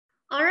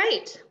All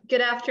right, good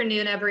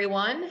afternoon,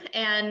 everyone.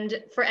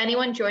 And for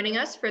anyone joining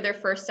us for their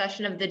first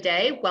session of the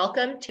day,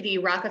 welcome to the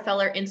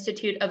Rockefeller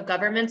Institute of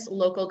Government's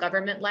Local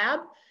Government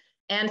Lab.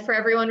 And for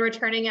everyone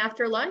returning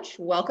after lunch,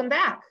 welcome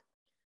back.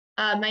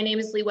 My name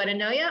is Liweta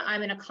Noya.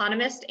 I'm an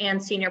economist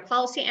and senior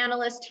policy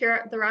analyst here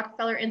at the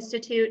Rockefeller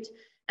Institute.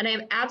 And I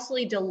am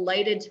absolutely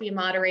delighted to be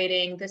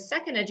moderating the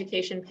second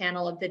education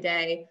panel of the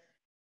day,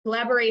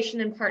 Collaboration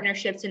and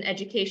Partnerships in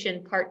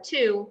Education, Part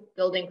 2,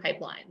 Building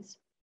Pipelines.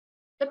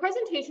 The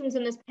presentations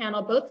in this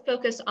panel both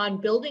focus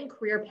on building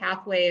career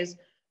pathways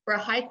for a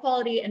high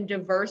quality and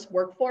diverse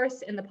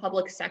workforce in the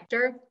public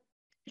sector,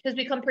 which has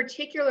become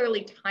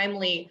particularly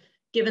timely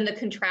given the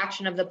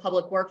contraction of the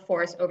public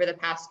workforce over the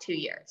past 2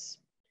 years.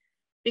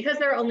 Because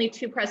there are only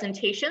 2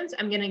 presentations,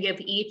 I'm going to give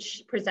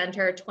each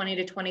presenter 20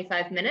 to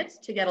 25 minutes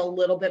to get a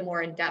little bit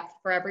more in depth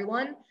for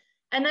everyone,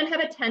 and then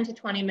have a 10 to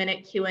 20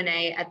 minute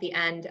Q&A at the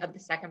end of the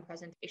second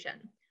presentation.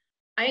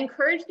 I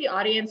encourage the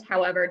audience,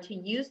 however, to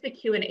use the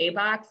Q&A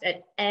box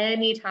at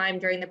any time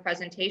during the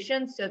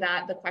presentation so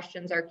that the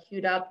questions are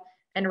queued up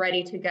and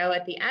ready to go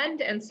at the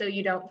end, and so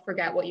you don't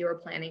forget what you were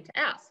planning to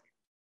ask.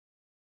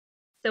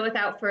 So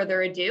without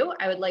further ado,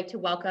 I would like to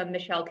welcome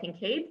Michelle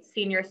Kincaid,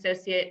 Senior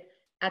Associate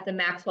at the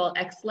Maxwell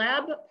X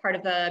Lab, part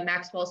of the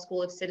Maxwell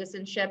School of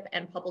Citizenship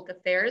and Public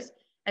Affairs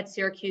at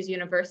Syracuse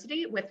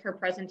University, with her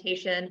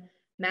presentation,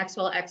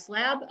 Maxwell X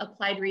Lab,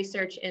 Applied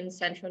Research in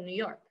Central New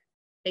York.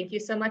 Thank you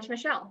so much,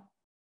 Michelle.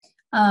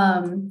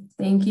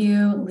 Thank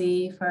you,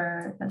 Lee,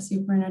 for a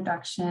super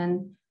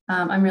introduction.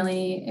 I'm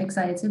really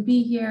excited to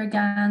be here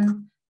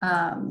again,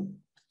 and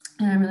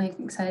I'm really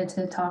excited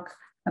to talk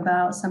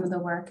about some of the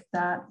work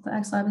that the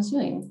X Lab is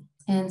doing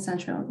in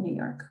Central New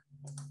York.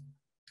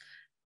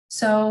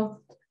 So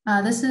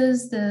this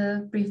is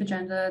the brief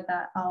agenda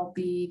that I'll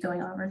be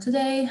going over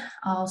today.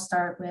 I'll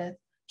start with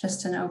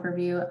just an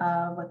overview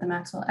of what the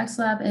Maxwell X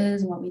Lab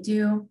is and what we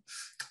do.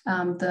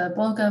 The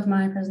bulk of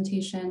my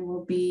presentation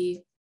will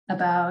be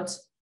about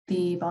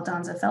the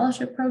Baldanza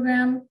Fellowship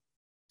Program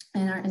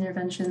and our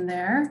intervention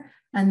there.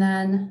 And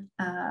then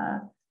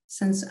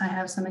since I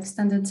have some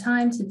extended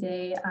time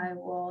today, I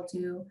will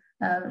do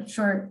a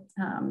short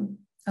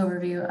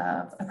overview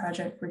of a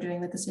project we're doing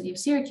with the city of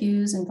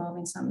Syracuse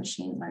involving some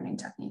machine learning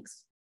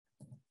techniques.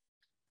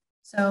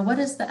 So what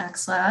is the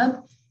X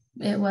Lab?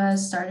 It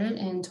was started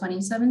in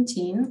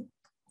 2017.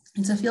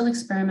 It's a field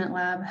experiment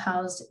lab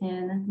housed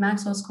in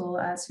Maxwell School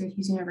at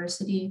Syracuse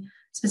University,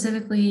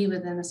 specifically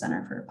within the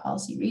Center for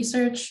Policy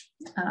Research.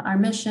 Our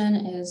mission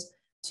is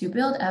to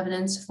build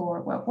evidence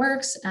for what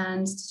works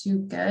and to do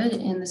good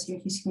in the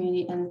Syracuse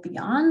community and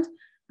beyond.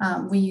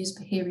 We use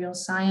behavioral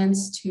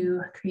science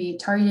to create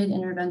targeted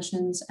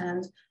interventions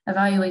and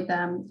evaluate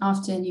them,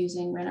 often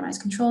using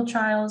randomized controlled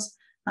trials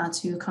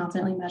to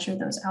confidently measure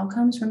those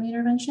outcomes from the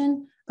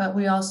intervention. But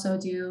we also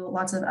do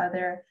lots of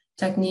other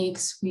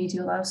techniques. We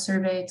do a lot of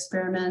survey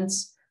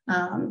experiments,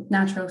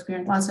 natural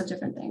experience, lots of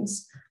different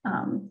things.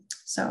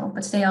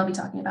 But today I'll be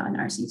talking about an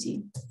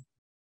RCT.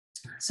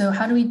 So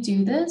how do we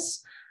do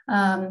this?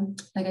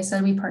 Like I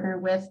said, we partner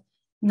with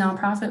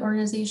nonprofit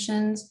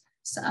organizations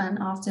and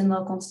often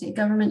local and state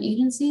government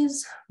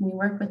agencies. We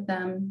work with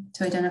them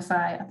to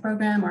identify a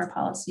program or a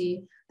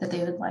policy that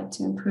they would like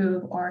to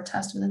improve or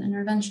test with an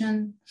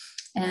intervention.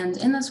 And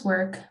in this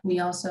work, we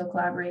also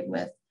collaborate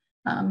with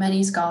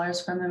many scholars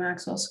from the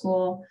Maxwell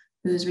School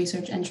whose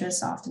research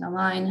interests often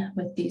align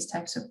with these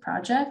types of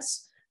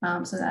projects.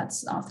 So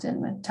that's often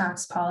with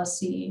tax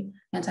policy,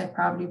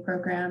 anti-poverty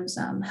programs,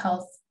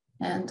 health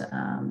and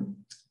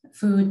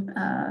food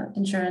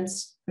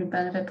insurance, food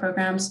benefit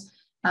programs.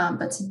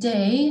 But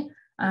today,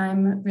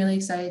 I'm really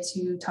excited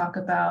to talk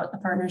about a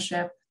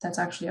partnership that's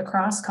actually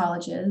across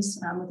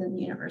colleges within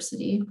the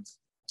university,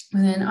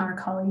 within our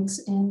colleagues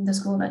in the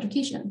School of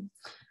Education.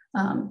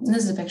 And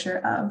this is a picture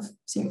of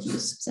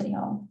Syracuse City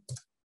Hall.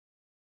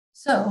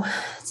 So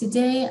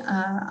today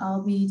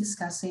I'll be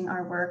discussing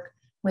our work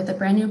with a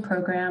brand new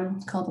program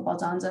called the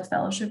Baldanza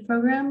Fellowship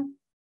Program.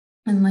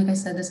 And like I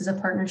said, this is a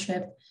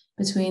partnership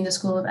between the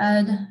School of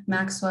Ed,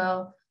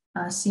 Maxwell,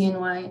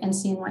 CNY, and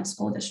CNY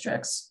school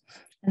districts.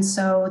 And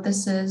so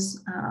this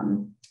is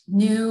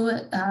new,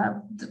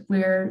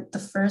 where the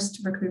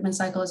first recruitment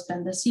cycle has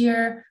been this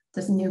year.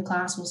 The new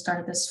class will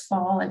start this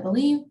fall, I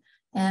believe.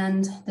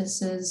 And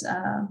this is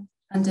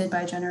funded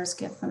by a generous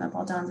gift from the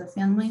Baldanza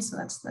family. So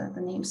that's the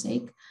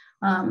namesake.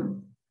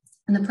 And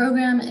the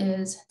program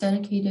is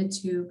dedicated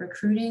to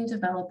recruiting,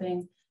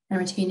 developing, and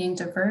retaining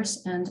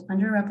diverse and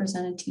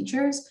underrepresented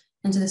teachers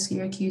into the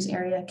Syracuse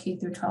area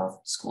K-12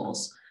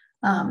 schools.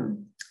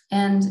 And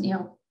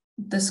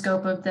the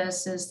scope of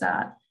this is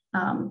that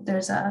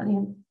there's a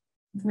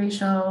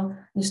racial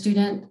and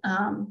student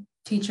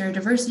teacher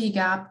diversity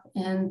gap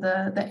in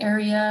the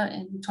area.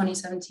 In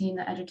 2017,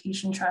 the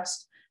Education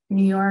Trust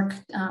New York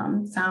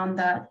found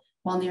that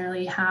while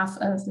nearly half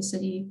of the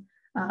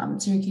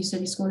Syracuse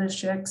City school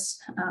districts,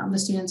 the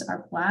students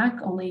are Black,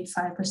 only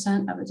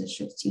 5% of the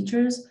district's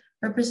teachers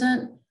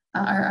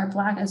are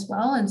Black as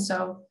well. And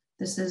so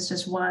this is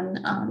just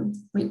one,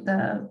 we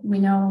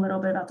know a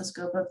little bit about the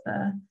scope of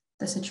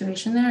the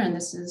situation there, and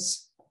this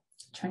is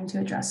trying to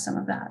address some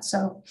of that.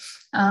 So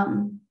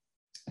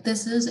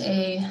this is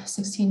a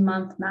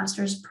 16-month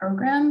master's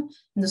program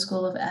in the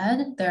School of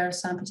Ed. There are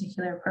some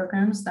particular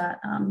programs that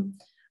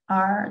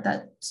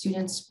that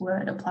students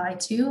would apply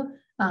to,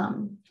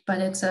 but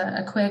it's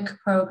a quick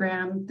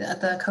program.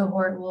 The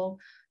cohort will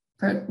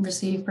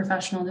receive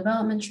professional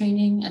development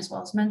training as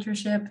well as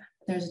mentorship.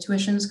 There's a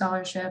tuition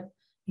scholarship,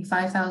 a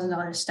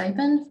 $5,000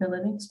 stipend for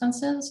living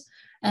expenses,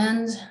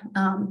 and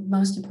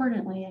most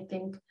importantly, I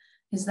think,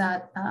 is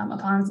that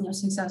upon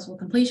successful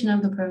completion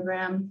of the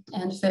program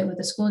and fit with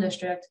the school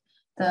district,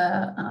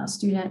 the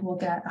student will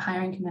get a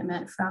hiring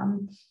commitment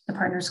from the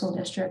partner school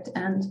district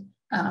and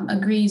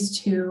agrees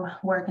to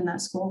work in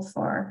that school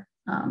for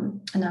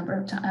a number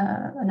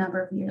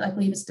of years. I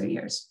believe it's 3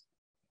 years.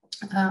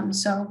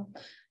 So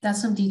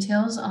that's some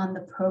details on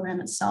the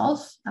program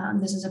itself.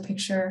 This is a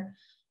picture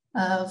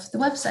of the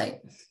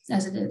website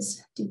as it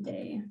is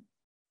today.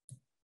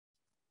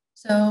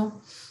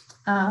 So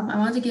I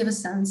wanted to give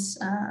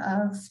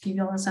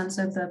you all a sense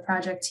of the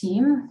project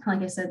team.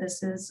 Like I said,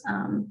 this is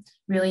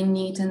really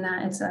neat in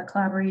that it's a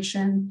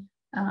collaboration,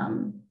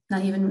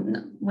 not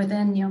even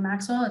within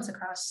Maxwell, it's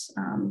across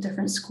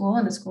different schools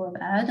and the School of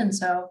Ed. And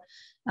so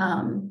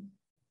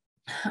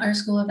our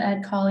School of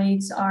Ed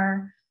colleagues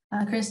are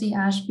Christy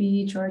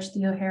Ashby, George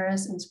Theo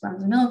Harris, and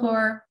Sprunza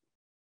Milgore.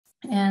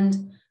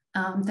 And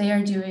they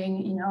are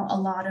doing a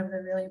lot of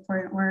the really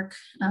important work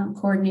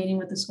coordinating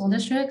with the school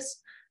districts,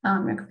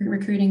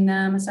 recruiting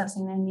them,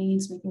 assessing their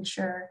needs, making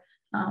sure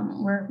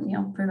we're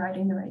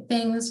providing the right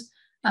things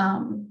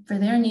for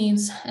their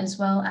needs, as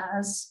well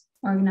as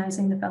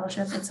organizing the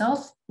fellowship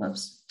itself.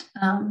 Whoops.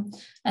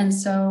 And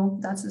so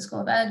that's the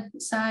School of Ed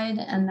side.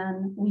 And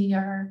then we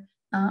are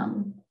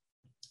the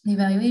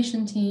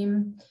evaluation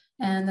team,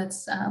 and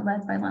that's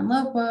led by Len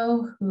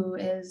Lopo, who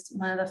is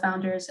one of the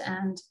founders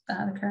and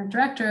the current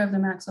director of the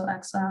Maxwell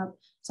X Lab.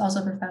 He's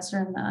also a professor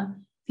in the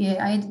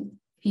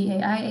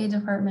PAIA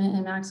department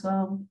in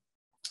Maxwell,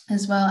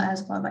 as well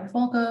as Bob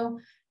Folco.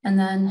 And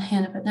then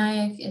Hannah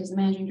Patnaik is the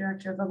managing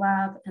director of the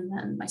lab, and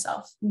then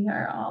myself. We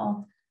are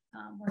all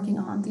working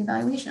on the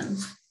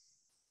evaluations.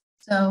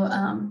 So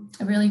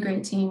a really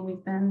great team.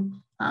 We've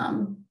been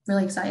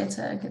really excited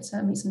to get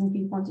to meet some new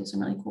people and do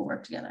some really cool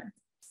work together.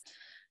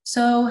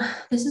 So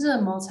this is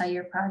a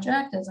multi-year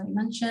project, as I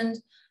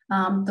mentioned.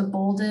 The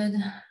bolded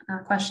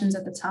questions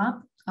at the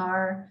top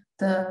are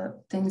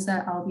the things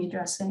that I'll be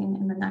addressing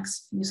in the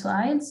next few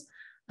slides.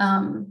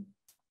 And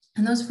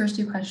those first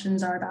two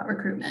questions are about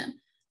recruitment.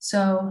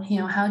 So,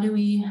 how do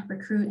we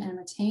recruit and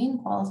retain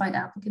qualified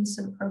applicants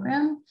to the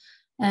program?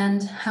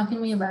 And how can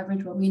we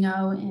leverage what we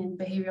know in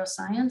behavioral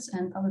science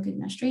and public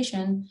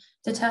administration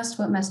to test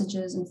what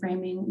messages and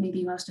framing may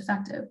be most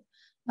effective?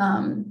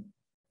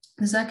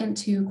 The second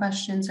two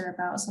questions are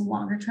about some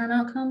longer term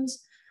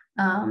outcomes.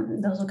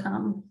 Those will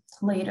come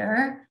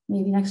later,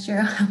 maybe next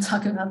year I'll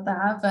talk about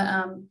that. But,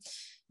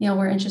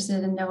 we're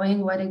interested in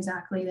knowing what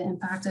exactly the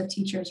impact of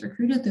teachers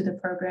recruited through the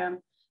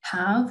program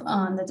have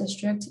on the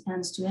district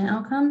and student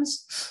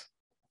outcomes.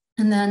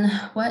 And then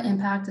what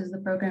impact does the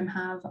program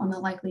have on the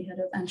likelihood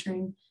of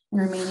entering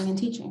and remaining in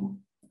teaching?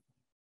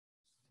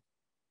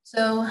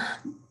 So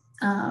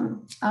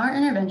our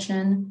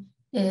intervention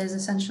is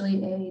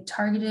essentially a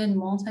targeted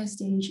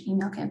multi-stage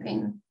email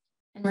campaign.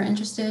 And we're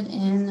interested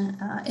in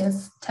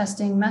if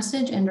testing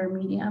message and or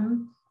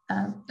medium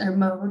or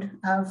mode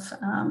of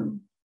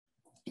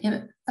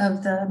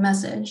the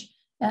message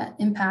that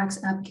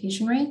impacts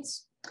application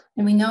rates.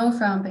 And we know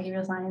from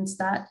behavioral science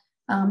that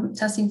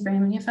testing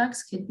framing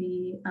effects could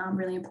be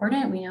really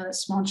important. We know that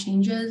small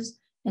changes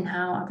in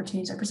how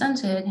opportunities are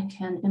presented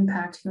can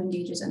impact who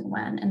engages and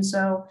when. And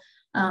so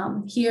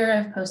here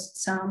I've posted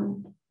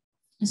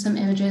some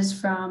images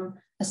from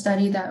a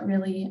study that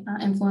really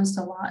influenced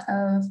a lot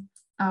of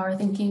our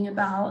thinking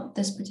about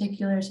this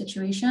particular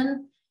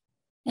situation.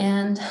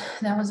 And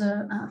that was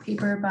a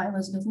paper by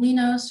Elizabeth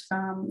Linos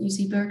from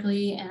UC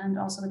Berkeley and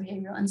also the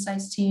Behavioral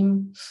Insights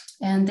team.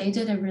 And they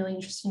did a really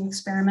interesting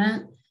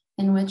experiment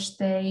in which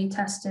they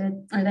tested,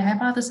 or they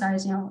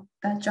hypothesized,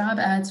 that job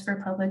ads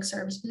for public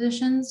service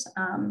positions.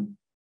 And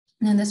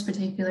in this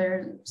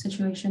particular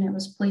situation, it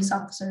was police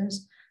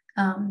officers.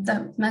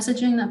 That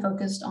messaging that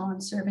focused on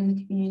serving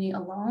the community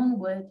alone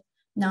would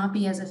not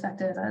be as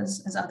effective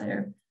as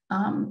other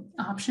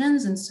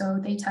options. And so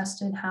they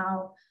tested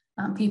how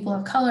people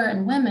of color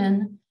and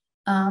women,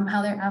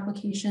 how their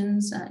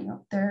applications,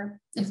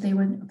 if they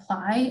would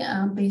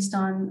apply based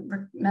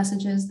on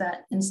messages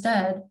that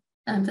instead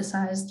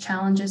emphasize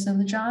challenges of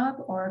the job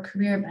or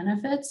career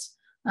benefits,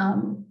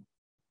 and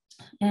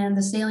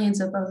the salience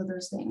of both of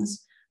those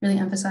things, really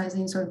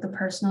emphasizing sort of the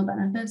personal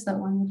benefits that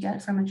one would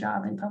get from a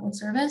job in public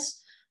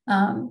service.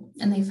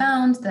 And they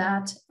found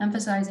that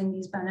emphasizing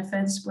these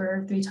benefits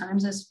were 3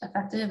 times as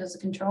effective as a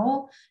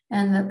control,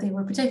 and that they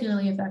were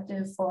particularly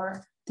effective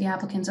for the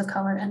applicants of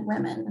color and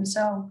women. And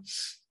so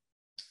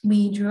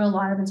we drew a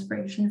lot of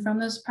inspiration from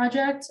this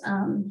project.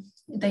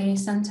 They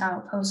sent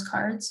out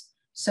postcards.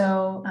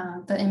 So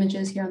the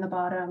images here on the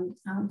bottom,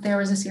 there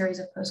was a series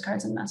of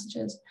postcards and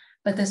messages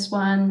But this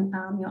one,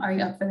 are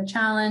you up for the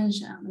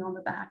challenge? And on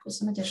the back with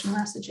some additional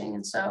messaging.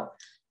 And so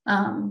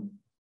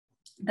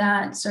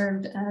that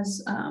served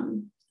as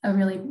a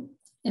really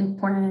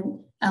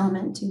important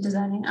element to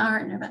designing our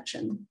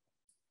intervention.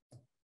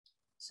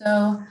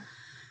 So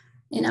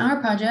in our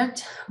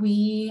project,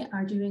 we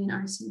are doing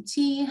an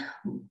RCT,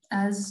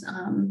 as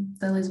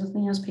the Elizabeth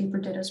Leo's paper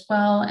did as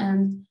well,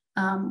 and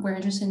we're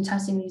interested in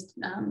testing these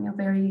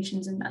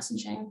variations in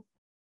messaging.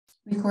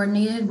 We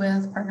coordinated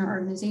with partner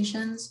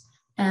organizations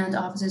and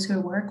offices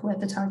who work with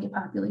the target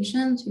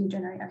population to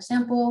generate our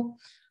sample,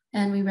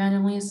 and we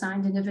randomly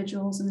assigned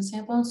individuals in the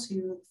sample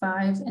to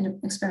 5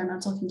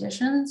 experimental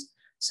conditions.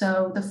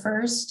 So the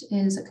first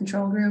is a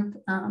control group.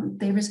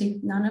 They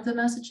received none of the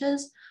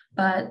messages,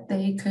 but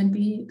they could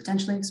be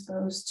potentially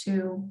exposed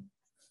to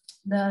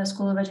the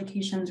School of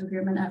Education's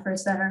recruitment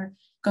efforts that are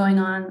going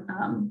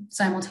on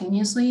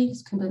simultaneously,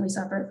 completely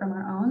separate from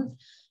our own.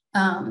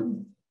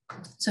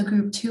 So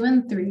group 2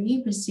 and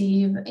 3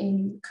 receive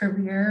a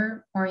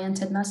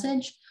career-oriented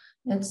message.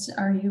 It's,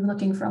 are you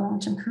looking for a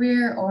long-term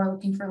career or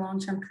looking for a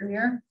long-term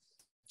career?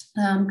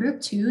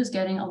 Group 2 is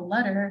getting a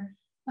letter,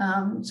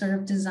 sort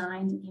of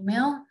designed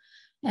email,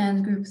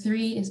 and group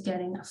 3 is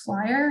getting a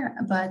flyer,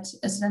 but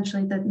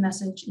essentially the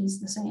message is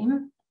the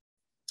same.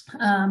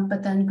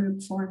 But then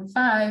group 4 and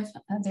 5,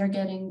 they're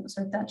getting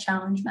sort of that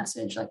challenge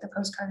message, like the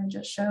postcard I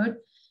just showed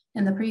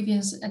in the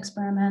previous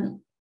experiment.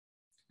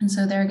 And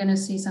so they're going to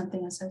see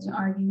something that says,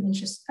 are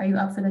you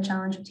up for the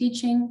challenge of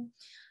teaching?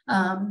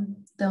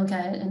 They'll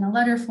get it in a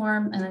letter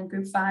form, and then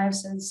group 5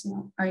 says,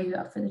 are you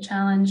up for the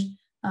challenge?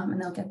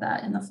 And they'll get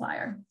that in the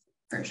flyer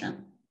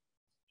version.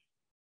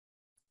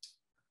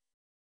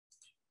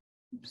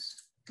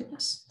 Oops,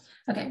 goodness.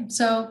 Okay,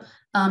 so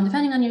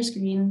depending on your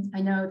screen,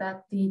 I know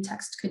that the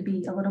text could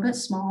be a little bit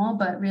small,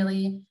 but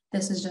really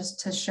this is just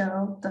to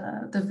show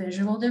the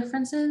visual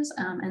differences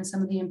and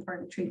some of the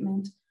important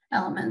treatment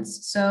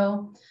elements.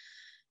 So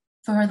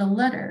for the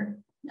letter,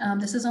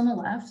 this is on the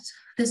left.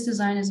 This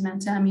design is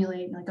meant to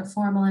emulate like a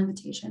formal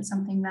invitation,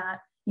 something that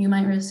you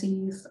might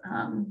receive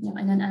in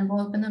an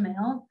envelope in the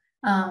mail.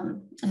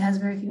 It has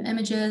very few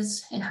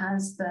images. It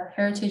has the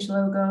heritage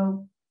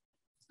logo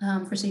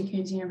for St.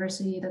 Catherine's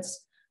University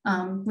that's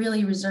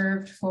really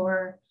reserved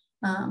for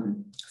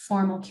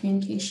formal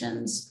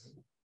communications,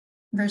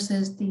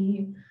 versus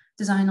the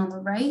design on the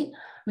right,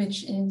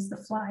 which is the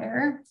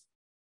flyer.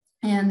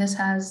 And this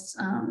has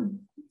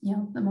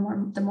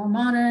the more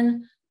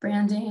modern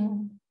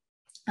branding,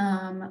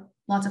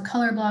 lots of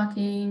color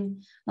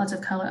blocking, lots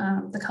of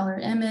color, the color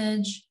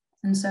image.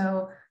 And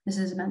so this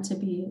is meant to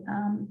be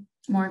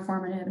more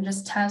informative and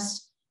just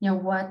test,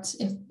 what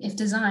if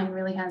design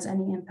really has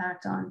any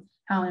impact on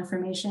how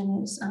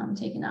information is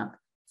taken up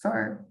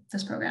for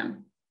this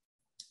program.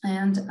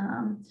 And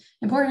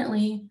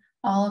importantly,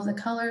 all of the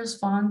colors,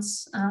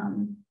 fonts,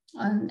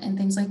 and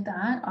things like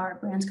that are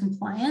brand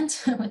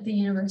compliant with the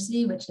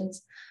university, which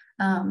is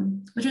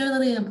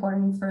really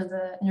important for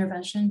the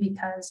intervention,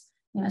 because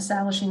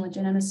establishing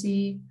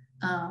legitimacy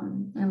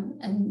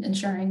and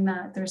ensuring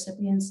that the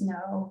recipients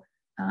know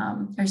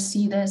or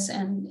see this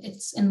and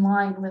it's in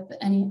line with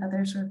any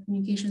other sort of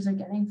communications they're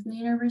getting from the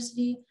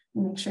university,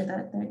 and make sure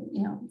that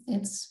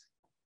it's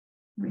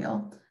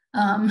real.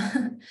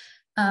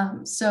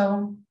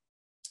 So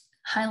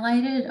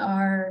highlighted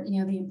are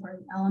the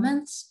important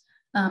elements.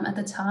 At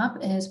the top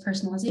is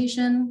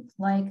personalization,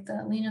 like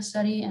the Lena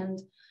study,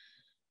 and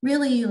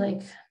really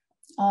like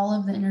all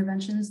of the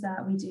interventions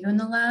that we do in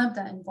the lab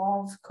that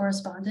involve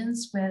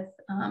correspondence with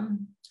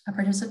a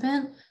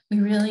participant. We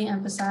really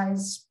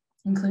emphasize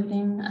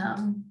including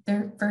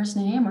their first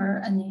name or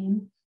a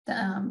name,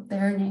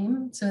 their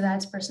name, so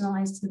that's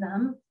personalized to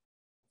them.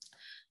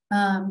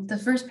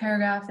 The first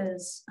paragraph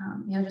is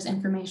just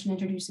information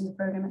introducing the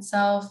program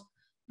itself,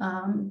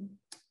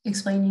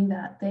 explaining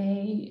that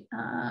they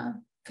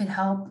could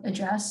help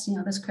address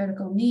this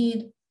critical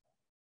need.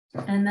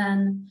 And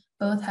then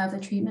both have the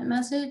treatment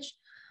message.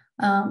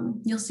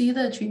 You'll see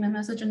the treatment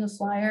message in the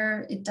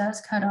flyer. It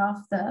does cut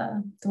off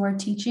the word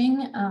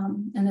teaching,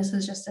 and this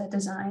is just a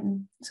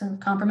design sort of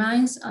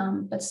compromise,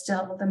 but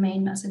still the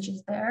main message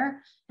is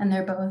there, and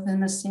they're both in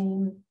the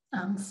same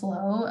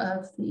flow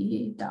of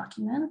the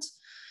document.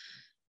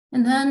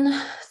 And then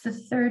the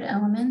third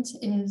element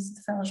is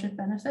the fellowship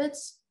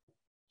benefits.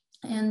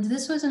 And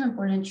this was an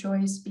important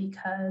choice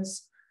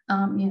because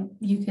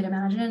you could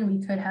imagine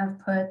we could have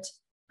put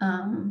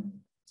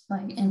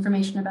like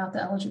information about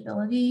the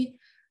eligibility,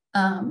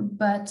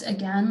 but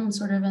again,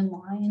 sort of in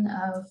line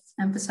of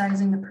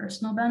emphasizing the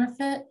personal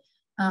benefit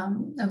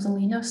of the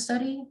Leno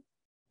study,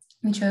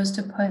 we chose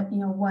to put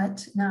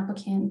what an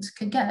applicant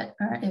could get,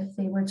 or if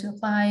they were to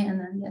apply and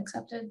then be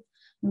accepted,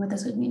 and what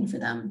this would mean for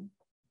them.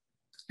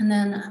 And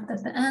then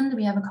at the end,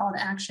 we have a call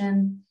to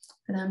action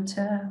for them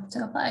to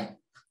apply.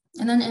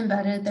 And then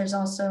embedded, there's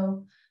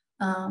also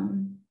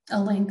a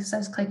link that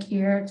says click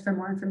here for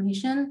more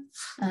information.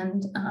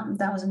 And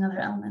that was another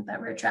element that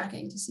we're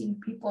tracking to see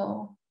if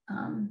people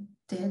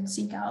did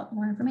seek out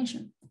more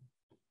information.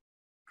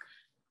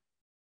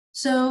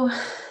 So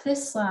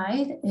this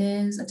slide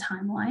is a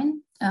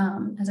timeline.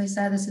 As I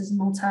said, this is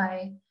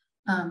multi-stage.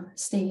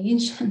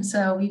 And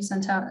so we've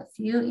sent out a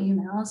few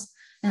emails,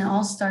 and it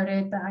all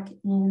started back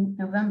in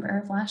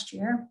November of last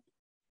year.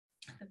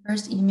 The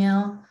first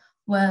email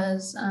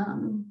was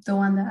the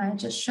one that I had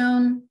just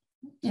shown.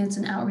 It's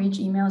an outreach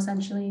email,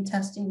 essentially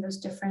testing those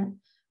different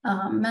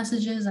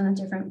messages and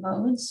the different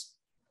modes.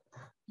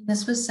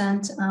 This was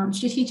sent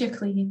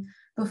strategically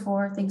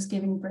before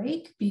Thanksgiving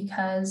break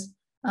because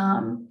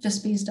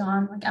just based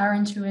on like our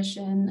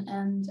intuition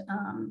and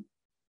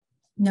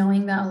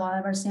knowing that a lot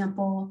of our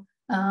sample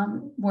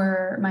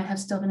might have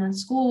still been in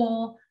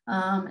school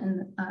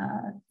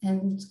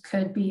and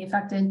could be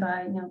affected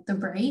by the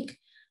break.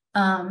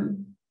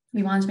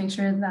 We wanted to make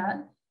sure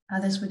that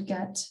this would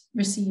get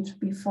received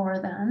before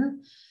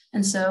then.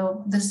 And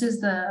so this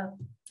is the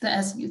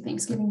SU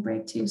Thanksgiving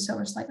break too. So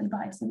we're slightly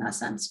biased in that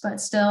sense,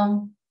 but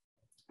still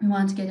we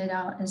wanted to get it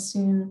out as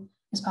soon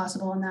as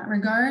possible in that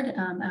regard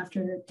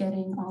after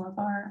getting all of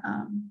our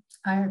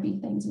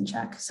IRB things in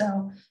check.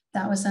 So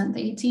that was sent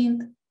the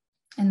 18th.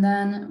 And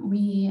then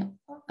we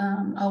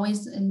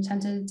always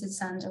intended to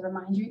send a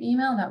reminder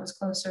email that was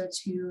closer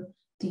to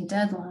the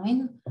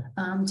deadline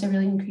to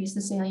really increase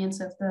the salience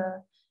of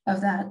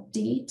that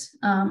date.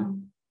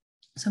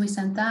 So we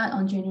sent that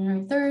on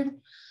January 3rd,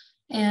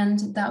 and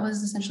that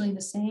was essentially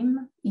the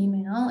same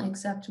email,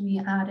 except we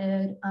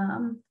added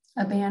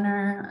a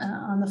banner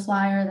on the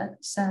flyer that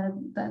said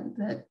that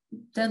the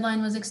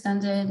deadline was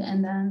extended.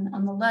 And then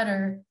on the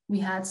letter, we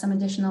had some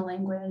additional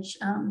language.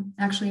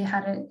 Actually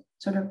had it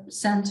sort of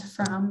sent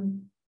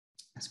from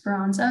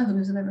Speranza,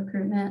 who's the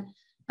recruitment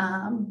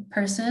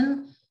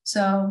person.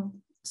 So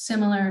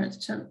similar,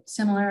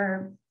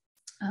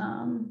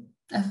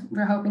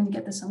 we're hoping to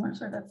get the similar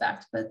sort of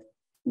effect, but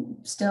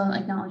still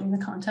acknowledging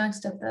the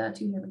context of the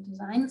two different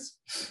designs.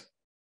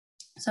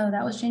 So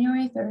that was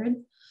January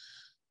 3rd.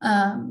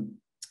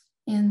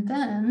 And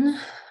then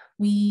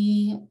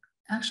we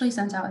actually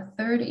sent out a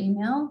third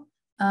email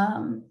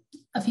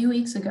a few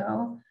weeks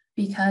ago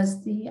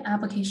because the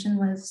application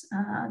was,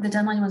 the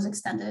deadline was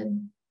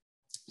extended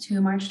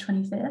to March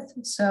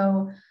 25th.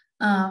 So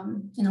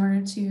in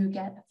order to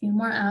get a few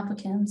more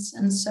applicants.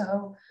 And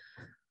so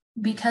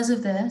because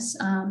of this,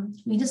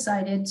 we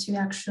decided to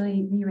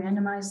actually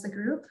re-randomize the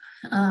group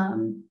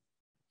and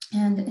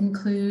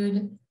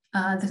include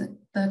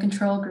the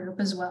control group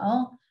as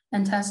well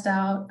and test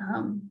out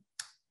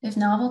if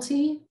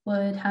novelty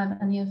would have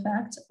any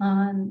effect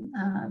on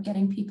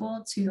getting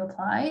people to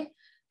apply.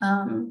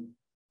 And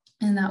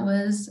that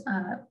was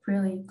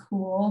really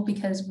cool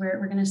because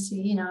we're going to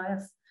see,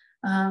 if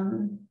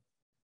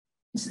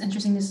it's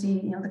interesting to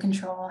see, the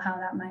control, how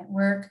that might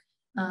work.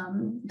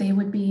 They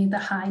would be the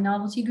high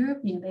novelty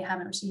group. They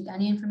haven't received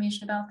any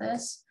information about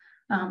this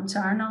to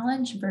our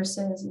knowledge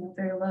versus,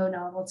 very low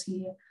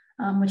novelty,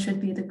 which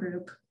would be the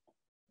group.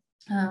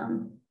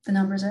 The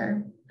numbers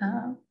are,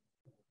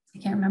 I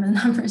can't remember the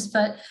numbers,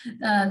 but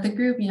the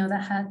group,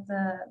 that had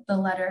the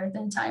letter the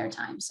entire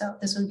time. So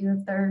this would be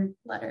the third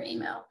letter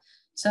email.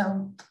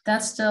 So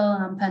that's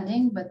still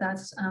pending, but that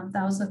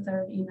was the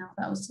third email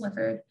that was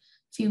delivered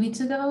a few weeks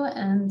ago.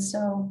 And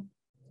so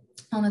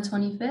on the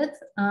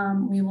 25th,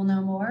 we will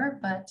know more,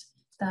 but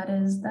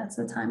that's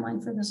the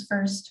timeline for this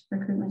first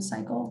recruitment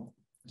cycle.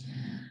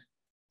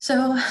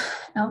 So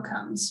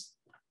outcomes,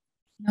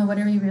 what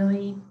are we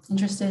really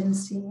interested in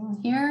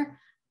seeing here?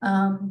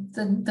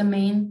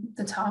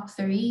 The top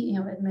three,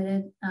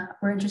 admitted,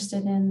 were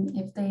interested in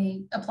if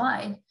they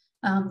applied.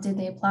 Did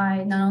they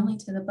apply not only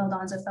to the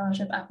Beldanza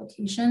Fellowship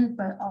application,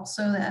 but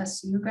also the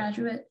SU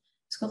graduate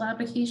school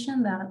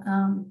application? That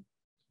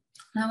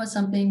was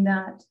something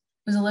that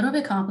was a little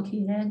bit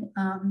complicated,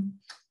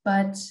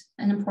 but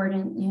an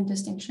important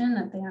distinction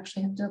that they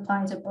actually have to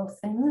apply to both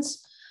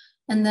things.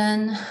 And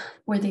then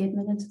were they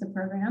admitted to the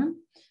program?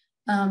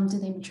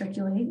 Did they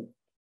matriculate?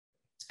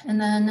 And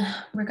then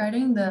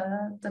regarding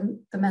the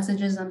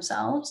messages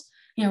themselves,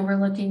 we're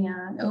looking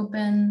at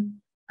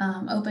open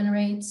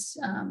rates.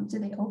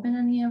 Did they open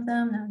any of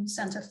them? And we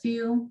sent a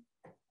few.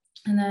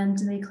 And then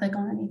do they click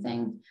on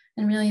anything?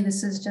 And really,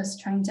 this is just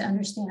trying to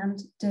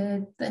understand,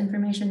 did the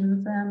information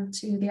move them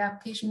to the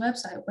application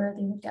website where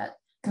they would get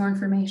more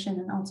information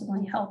and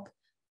ultimately help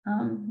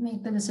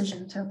make the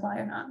decision to apply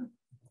or not?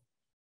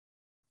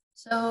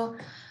 So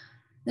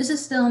this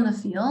is still in the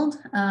field,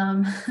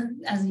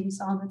 as you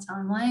saw in the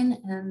timeline.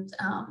 And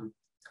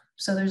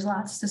so there's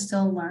lots to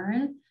still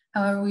learn.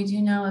 However, we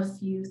do know a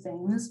few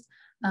things.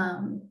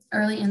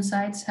 Early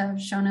insights have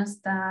shown us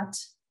that,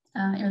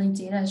 early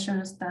data has shown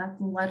us that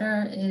the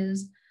letter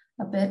is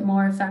a bit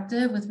more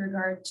effective with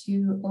regard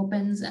to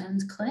opens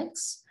and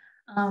clicks.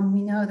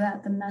 We know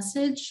that the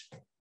message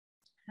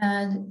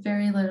had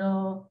very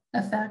little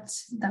effect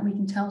that we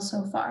can tell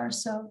so far.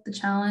 So the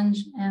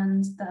challenge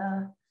and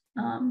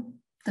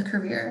the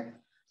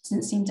career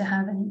didn't seem to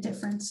have any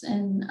difference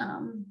in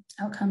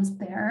outcomes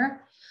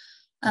there.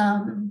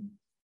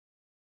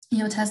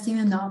 Testing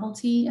the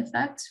novelty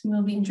effect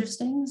will be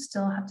interesting.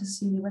 Still have to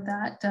see what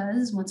that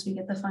does once we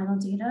get the final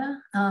data.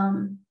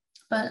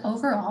 But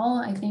overall,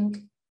 I think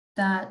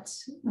that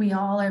we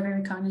all are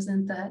very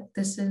cognizant that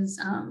this is,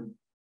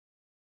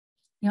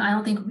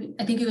 I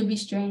think it would be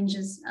strange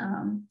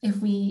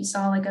if we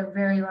saw like a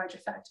very large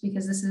effect,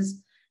 because this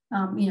is,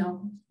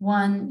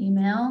 one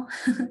email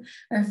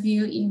or a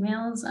few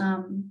emails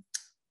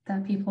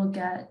that people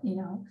get,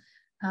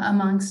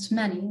 amongst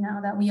many. Now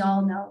that we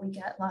all know, we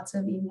get lots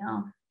of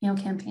email,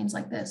 campaigns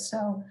like this.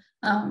 So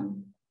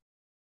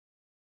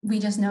we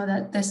just know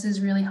that this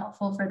is really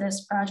helpful for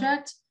this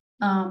project.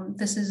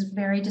 This is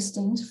very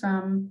distinct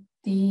from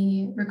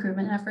the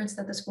recruitment efforts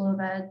that the School of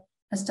Ed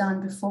has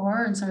done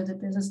before and sort of the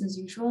business as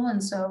usual.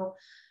 And so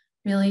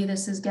really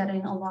this is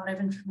getting a lot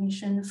of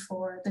information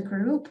for the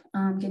group,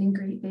 getting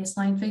great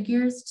baseline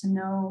figures to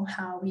know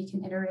how we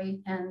can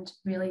iterate and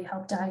really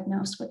help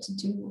diagnose what to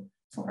do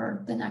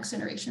for the next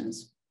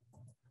iterations.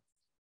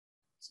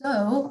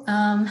 So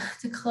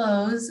to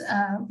close,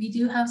 we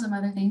do have some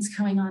other things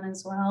going on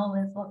as well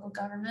with local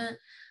government.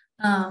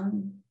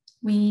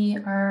 We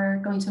are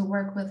going to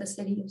work with the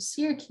city of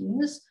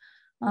Syracuse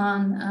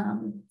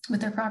on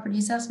with their property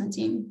assessment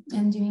team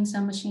and doing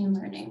some machine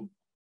learning.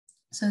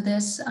 So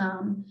this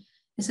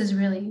is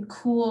really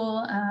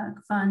cool,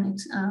 fun,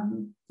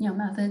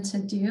 method to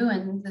do,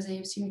 and the city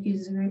of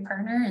Syracuse is a great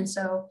partner. And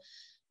so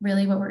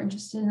really what we're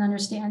interested in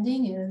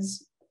understanding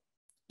is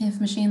if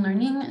machine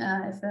learning,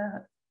 if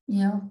a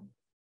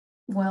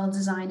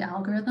well-designed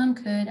algorithm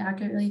could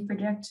accurately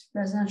predict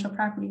residential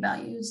property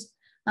values.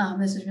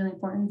 This is really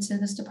important to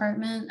this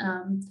department.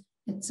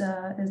 It's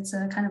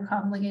a kind of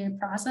complicated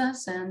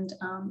process and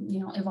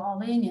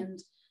evolving.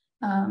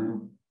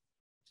 And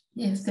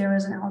if there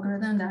was an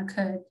algorithm that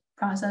could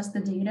process the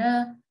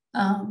data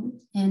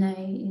in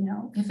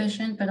a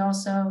efficient but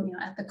also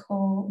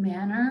ethical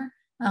manner,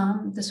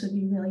 this would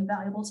be really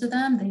valuable to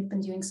them. They've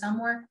been doing some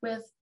work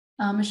with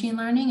machine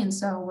learning, and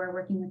so we're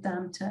working with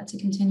them to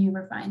continue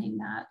refining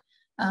that.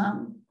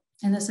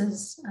 And this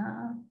is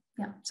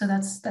so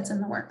that's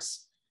in the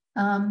works.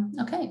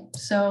 Okay,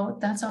 so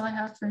that's all I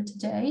have for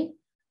today.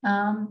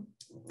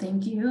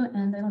 Thank you,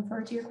 and I look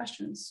forward to your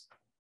questions.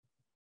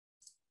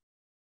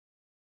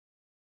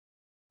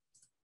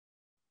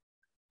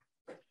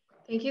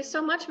 Thank you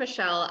so much,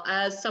 Michelle.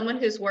 As someone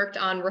who's worked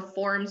on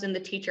reforms in the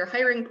teacher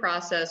hiring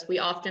process, we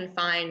often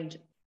find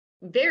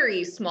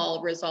very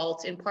small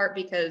results, in part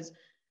because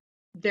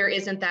there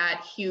isn't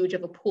that huge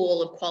of a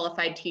pool of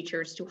qualified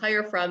teachers to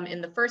hire from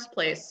in the first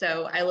place.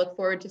 So I look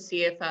forward to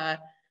see if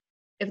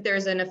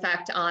there's an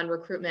effect on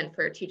recruitment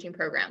for teaching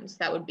programs.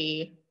 That would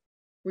be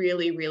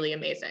really, really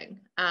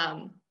amazing.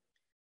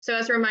 So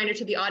as a reminder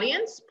to the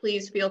audience,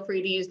 please feel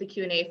free to use the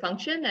Q&A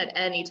function at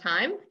any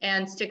time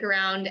and stick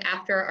around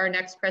after our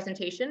next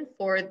presentation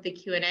for the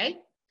Q&A.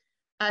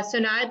 So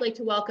now I'd like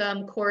to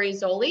welcome Corrine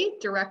Zoli,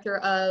 Director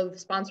of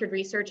Sponsored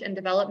Research and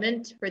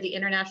Development for the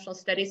International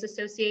Studies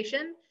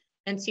Association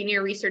and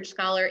Senior Research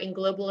Scholar in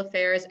Global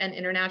Affairs and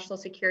International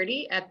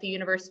Security at the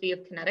University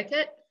of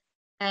Connecticut,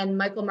 and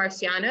Michael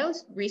Marciano,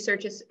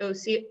 Research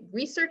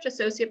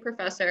Associate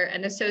Professor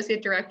and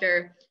Associate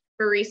Director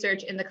for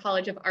Research in the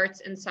College of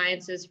Arts and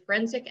Sciences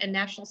Forensic and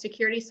National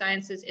Security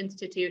Sciences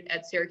Institute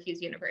at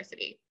Syracuse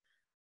University.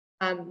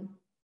 And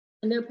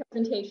their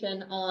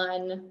presentation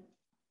on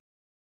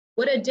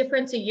what a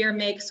difference a year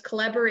makes,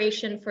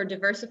 collaboration for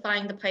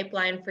diversifying the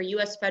pipeline for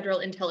US federal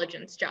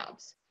intelligence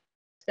jobs.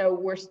 So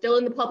we're still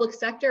in the public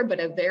sector, but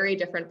a very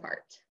different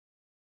part.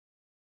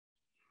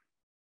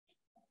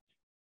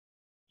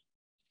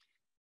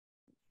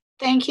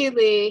 Thank you,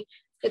 Lee.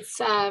 It's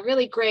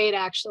really great,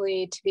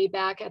 actually, to be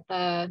back at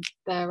the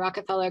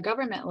Rockefeller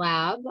Government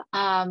Lab.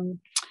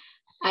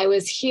 I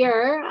was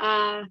here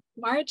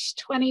March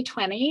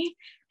 2020.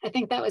 I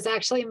think that was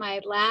actually my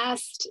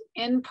last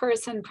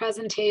in-person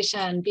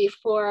presentation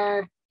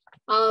before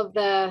all of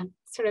the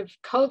sort of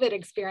COVID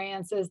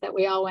experiences that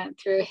we all went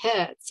through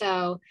hit.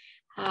 So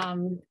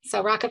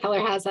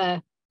Rockefeller has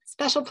a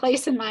special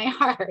place in my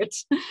heart.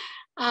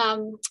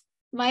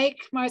 Mike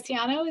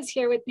Marciano is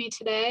here with me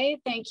today.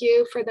 Thank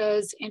you for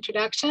those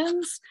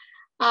introductions.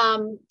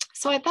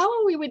 So I thought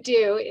what we would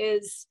do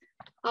is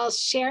I'll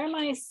share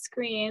my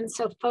screen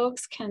so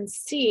folks can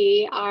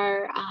see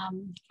our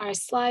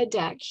slide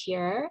deck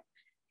here.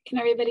 Can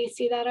everybody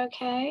see that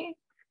okay?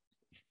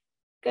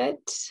 Good.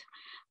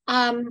 So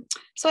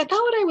I thought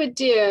what I would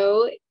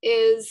do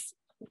is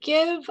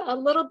give a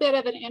little bit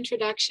of an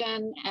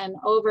introduction and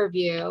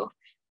overview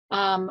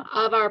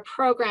of our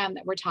program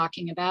that we're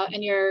talking about.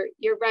 And you're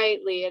right,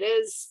 Lee, it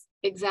is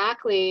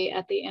exactly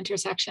at the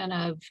intersection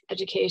of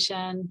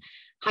education,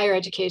 higher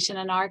education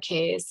in our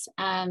case,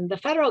 and the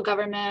federal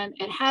government.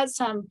 It has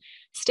some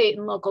state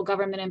and local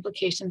government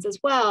implications as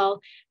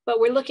well, but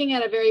we're looking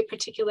at a very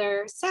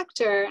particular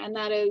sector, and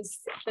that is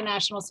the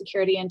national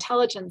security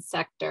intelligence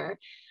sector.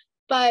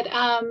 But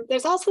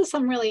there's also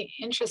some really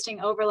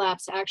interesting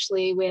overlaps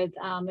actually with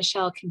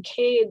Michelle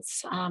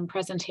Kincaid's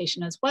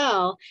presentation as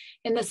well,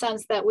 in the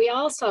sense that we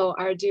also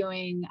are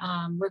doing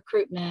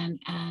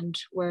recruitment, and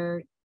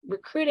we're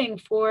recruiting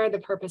for the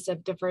purpose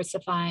of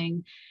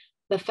diversifying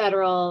the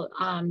federal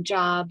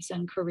jobs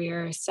and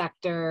career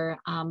sector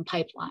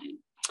pipeline.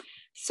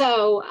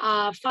 So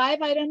 5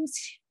 items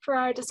for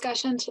our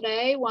discussion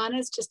today. One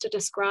is just to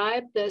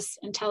describe this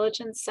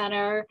Intelligence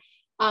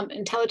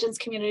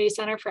Community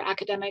Center for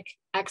Academic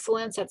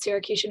Excellence at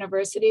Syracuse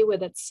University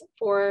with its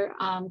 4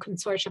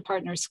 consortia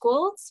partner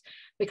schools.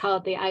 We call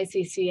it the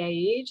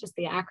ICCAE, just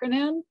the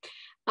acronym.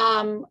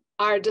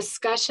 Our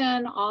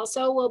discussion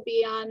also will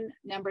be on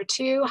number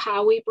 2,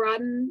 how we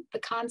broaden the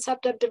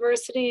concept of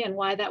diversity and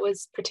why that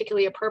was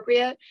particularly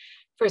appropriate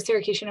for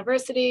Syracuse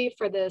University,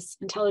 for this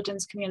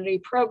intelligence community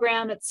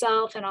program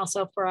itself, and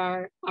also for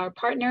our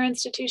partner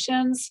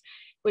institutions,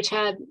 which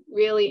had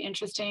really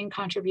interesting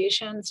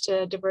contributions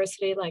to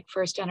diversity, like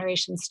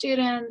first-generation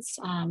students,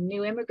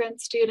 new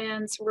immigrant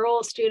students,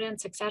 rural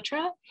students,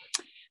 etc.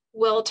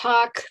 We'll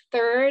talk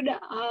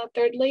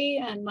thirdly,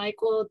 and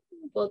Mike will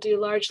do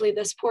largely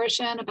this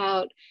portion,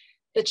 about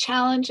the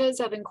challenges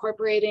of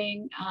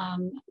incorporating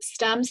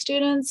STEM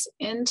students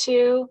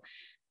into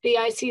the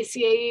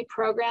ICCAE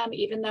program,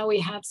 even though we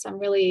have some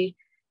really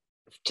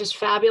just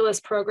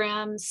fabulous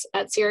programs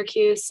at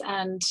Syracuse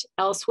and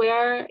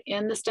elsewhere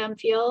in the STEM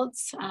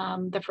fields.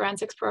 The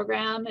forensics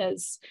program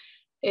is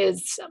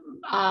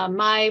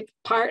my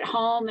part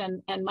home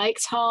and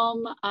Mike's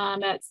home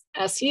at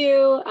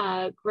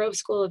SU. Grove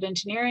School of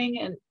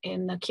Engineering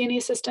in the CUNY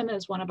system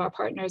is one of our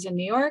partners in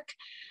New York.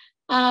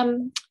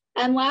 And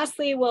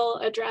lastly, we'll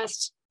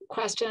address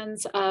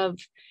questions of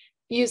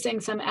using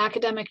some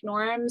academic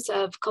norms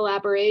of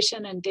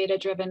collaboration and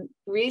data-driven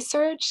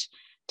research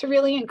to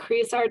really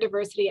increase our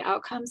diversity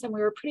outcomes. And we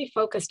were pretty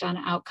focused on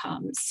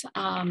outcomes.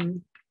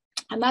 And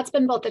that's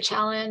been both a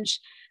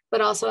challenge,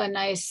 but also a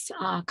nice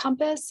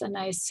compass, a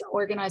nice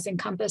organizing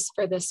compass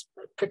for this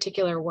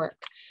particular work.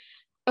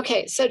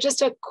 Okay, so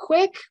just a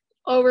quick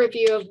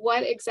overview of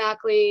what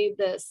exactly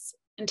this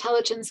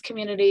Intelligence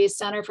Community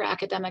Center for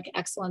Academic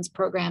Excellence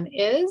program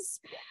is.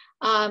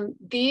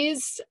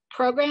 These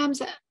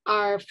programs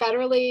are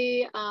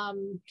federally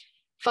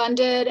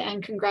funded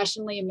and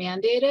congressionally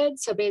mandated.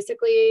 So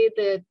basically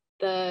the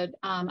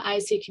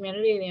IC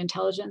community, the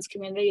intelligence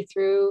community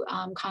through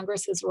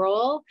Congress's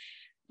role,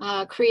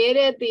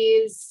 created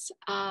these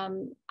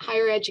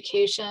higher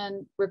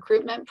education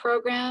recruitment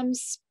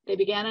programs. They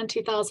began in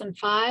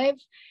 2005.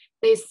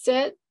 They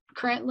sit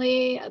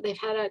currently, they've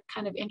had a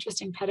kind of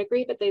interesting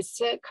pedigree, but they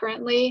sit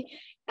currently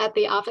at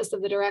the Office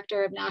of the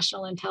Director of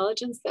National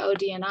Intelligence, the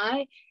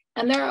ODNI,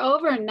 and there are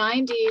over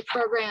 90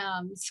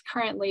 programs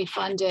currently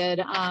funded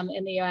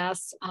in the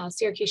US.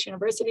 Syracuse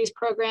University's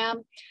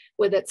program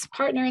with its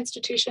partner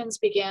institutions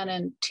began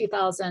in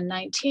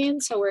 2019,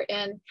 so we're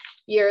in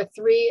year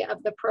 3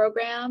 of the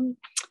program.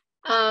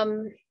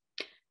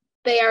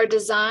 They are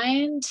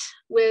designed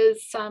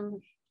with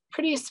some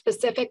pretty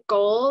specific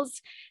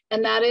goals,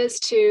 and that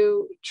is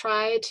to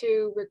try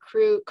to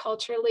recruit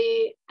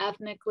culturally,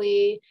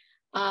 ethnically,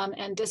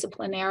 and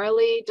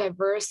disciplinarily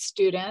diverse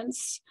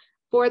students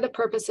for the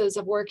purposes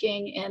of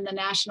working in the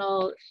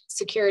national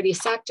security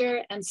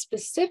sector, and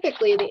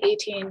specifically the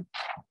 18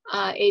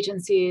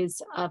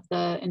 agencies of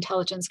the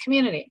intelligence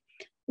community.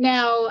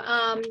 Now,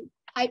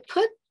 I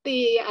put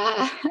the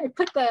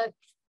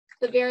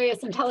various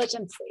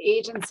intelligence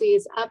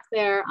agencies up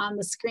there on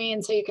the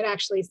screen so you could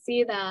actually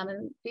see them.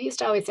 And we used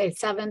to always say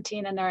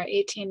 17, and there are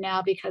 18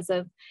 now because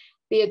of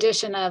the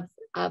addition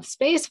of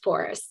Space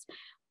Force.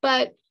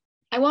 But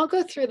I won't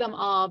go through them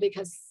all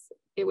because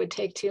it would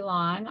take too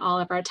long, all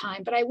of our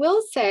time. But I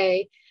will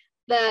say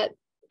that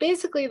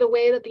basically the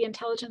way that the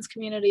intelligence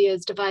community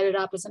is divided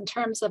up is in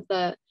terms of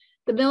the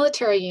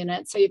military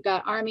units. So you've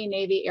got Army,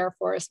 Navy, Air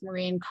Force,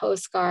 Marine,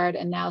 Coast Guard,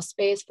 and now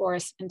Space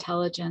Force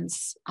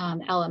intelligence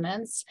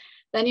elements.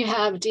 Then you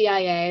have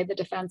DIA, the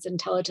Defense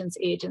Intelligence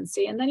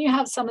Agency. And then you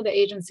have some of the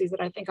agencies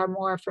that I think are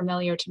more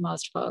familiar to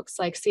most folks,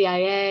 like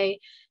CIA,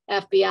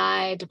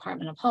 FBI,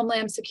 Department of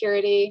Homeland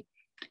Security.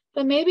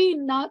 But maybe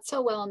not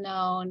so well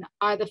known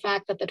are the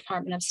fact that the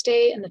Department of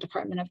State and the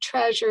Department of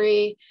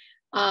Treasury,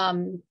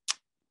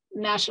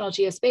 National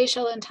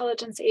Geospatial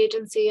Intelligence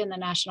Agency, and the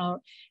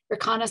National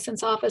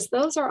Reconnaissance Office,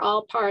 those are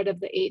all part of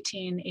the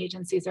 18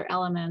 agencies or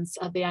elements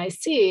of the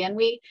IC. And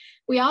we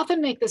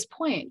often make this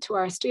point to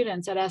our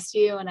students at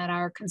SU and at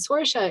our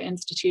consortia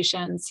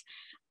institutions,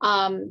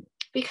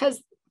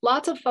 because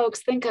lots of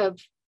folks think of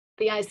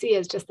the IC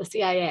as just the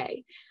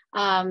CIA.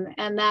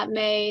 And that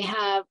may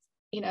have,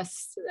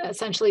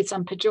 essentially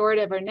some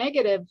pejorative or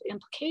negative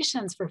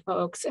implications for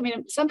folks. I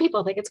mean, some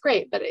people think it's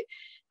great, but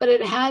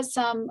it has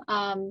some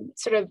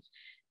sort of,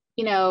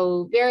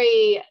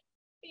 very,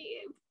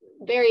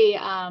 very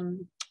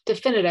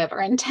definitive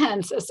or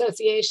intense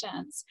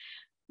associations.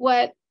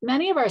 What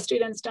many of our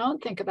students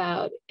don't think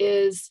about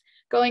is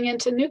going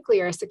into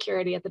nuclear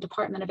security at the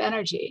Department of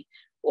Energy,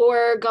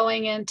 or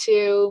going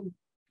into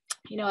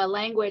a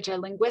language or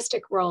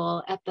linguistic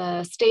role at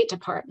the State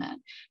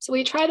Department. So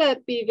we try to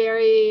be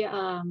very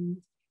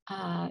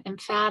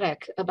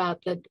emphatic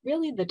about the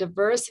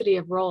diversity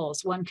of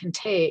roles one can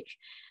take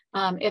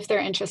if they're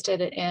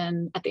interested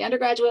at the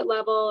undergraduate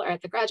level or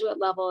at the graduate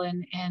level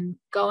in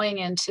going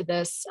into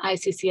this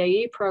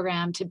ICCAE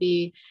program to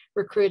be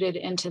recruited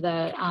into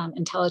the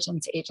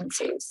intelligence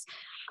agencies.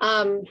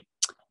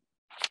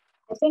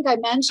 I think I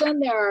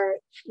mentioned there are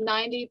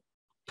 90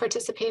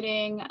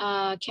 participating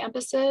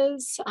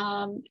campuses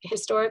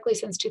historically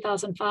since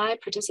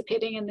 2005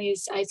 participating in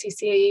these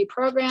ICCAE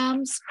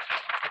programs.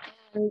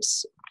 And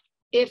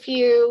if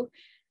you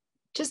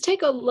just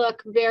take a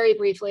look very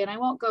briefly, and I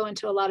won't go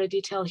into a lot of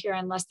detail here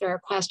unless there are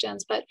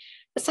questions, but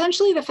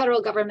essentially the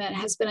federal government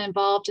has been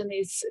involved in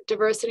these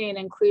diversity and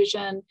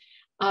inclusion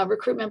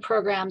recruitment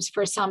programs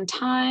for some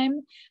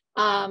time.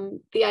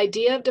 The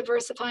idea of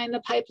diversifying the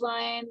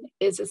pipeline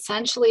is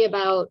essentially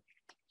about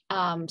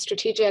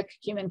strategic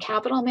human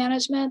capital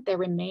management. There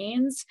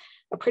remains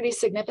a pretty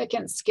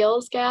significant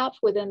skills gap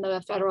within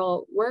the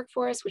federal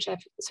workforce, which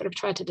I've sort of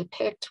tried to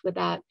depict with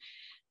that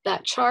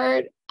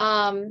chart.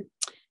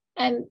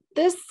 And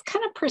this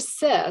kind of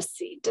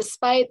persists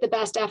despite the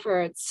best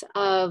efforts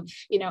of,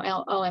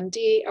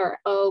 OMD or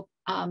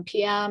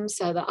OPM,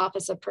 so the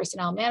Office of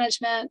Personnel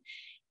Management.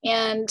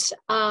 And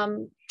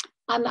on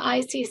the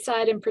IC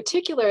side in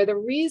particular, the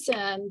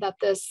reason that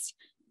this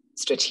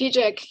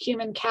strategic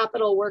human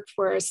capital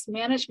workforce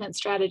management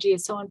strategy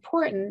is so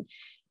important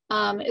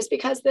is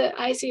because the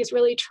IC is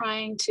really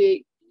trying to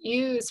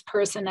use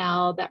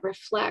personnel that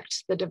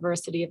reflect the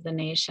diversity of the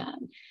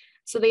nation.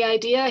 So the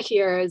idea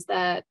here is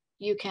that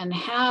you can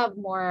have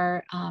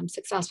more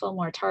successful,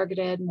 more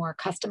targeted, more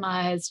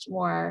customized,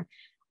 more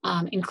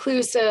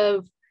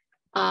inclusive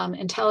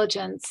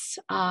intelligence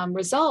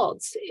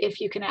results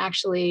if you can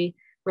actually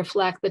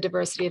reflect the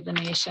diversity of the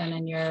nation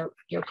in your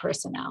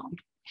personnel.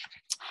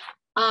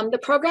 The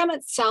program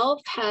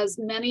itself has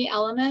many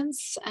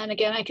elements, and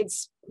again, I could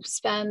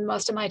spend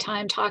most of my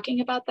time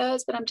talking about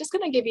those, but I'm just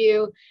going to give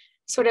you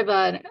sort of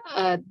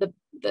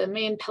the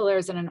main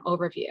pillars and an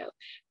overview.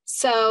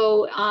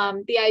 So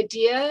the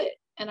idea,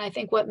 and I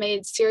think what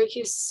made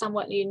Syracuse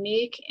somewhat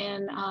unique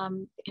in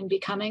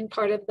becoming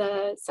part of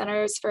the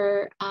Centers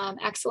for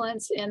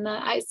Excellence in the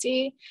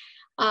IC,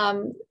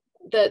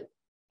 that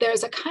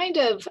there's a kind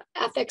of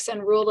ethics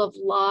and rule of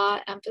law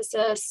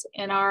emphasis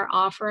in our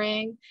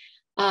offering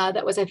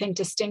that was, I think,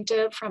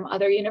 distinctive from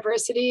other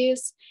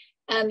universities.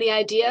 And the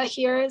idea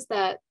here is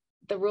that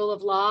the rule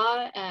of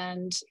law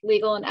and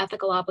legal and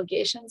ethical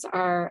obligations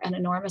are an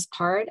enormous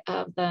part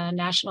of the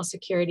national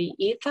security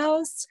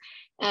ethos,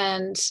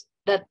 and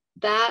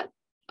that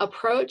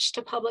approach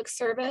to public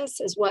service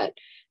is what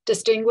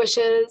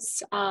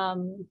distinguishes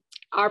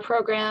our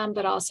program,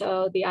 but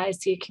also the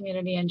IC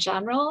community in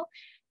general.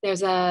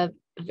 There's a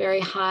very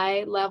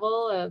high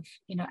level of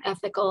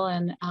ethical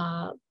and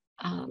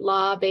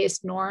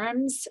law-based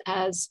norms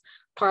as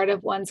part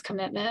of one's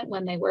commitment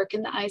when they work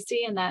in the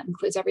IC, and that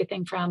includes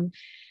everything from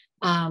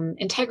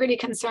integrity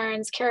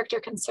concerns, character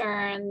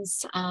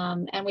concerns,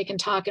 and we can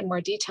talk in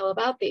more detail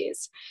about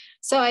these.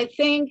 So I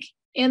think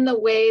in the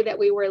way that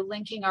we were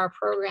linking our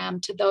program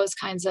to those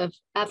kinds of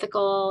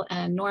ethical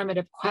and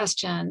normative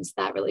questions,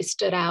 that really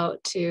stood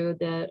out to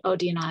the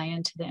OD&I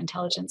and to the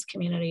intelligence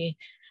community,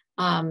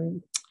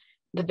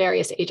 the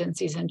various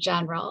agencies in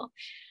general.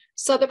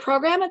 So the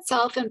program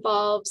itself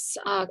involves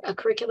a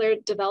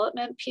curricular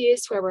development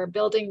piece where we're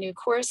building new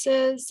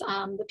courses.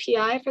 The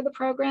PI for the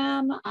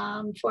program,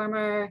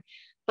 former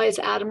Vice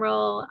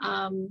Admiral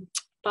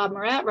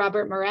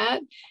Robert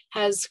Moret,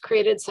 has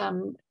created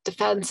some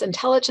defense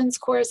intelligence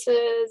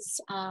courses.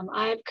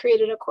 I've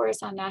created a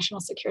course on national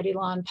security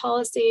law and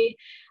policy.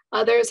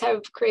 Others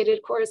have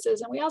created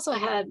courses, and we also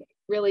had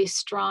really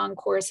strong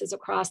courses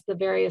across the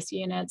various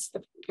units,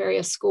 the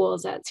various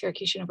schools at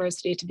Syracuse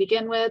University to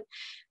begin with.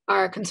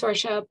 Our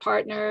consortia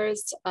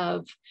partners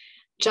of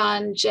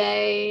John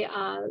Jay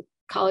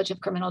College of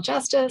Criminal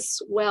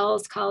Justice,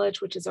 Wells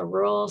College, which is a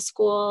rural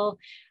school,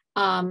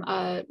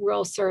 a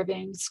rural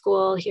serving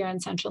school here in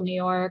central New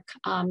York,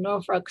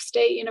 Norfolk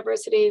State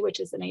University, which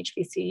is an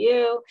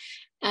HBCU,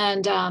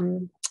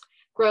 and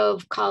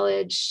Grove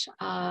College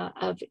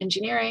of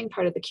Engineering,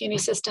 part of the CUNY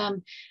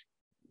system.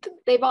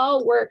 They've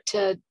all worked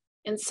to,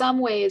 in some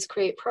ways,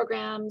 create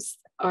programs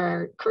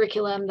or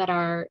curriculum that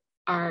are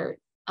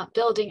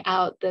building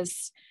out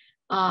this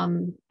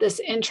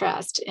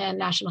interest in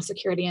national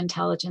security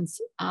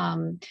intelligence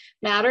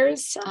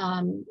matters.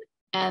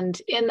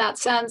 And in that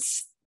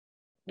sense,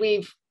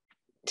 we've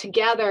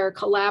together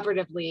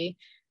collaboratively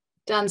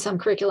done some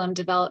curriculum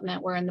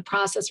development. We're in the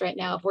process right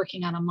now of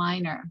working on a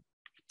minor.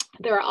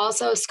 There are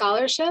also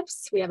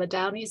scholarships. We have a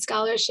Downey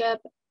Scholarship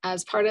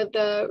as part of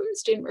the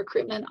student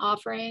recruitment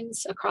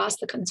offerings across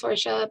the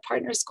consortia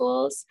partner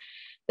schools.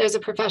 There's a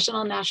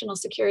professional national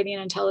security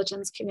and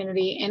intelligence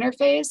community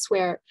interface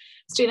where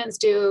students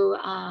do,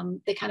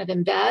 they kind of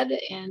embed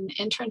in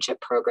internship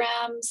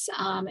programs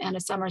and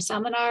a summer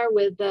seminar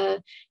with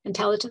the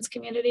intelligence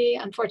community.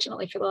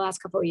 Unfortunately, for the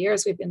last couple of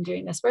years, we've been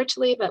doing this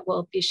virtually, but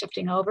we'll be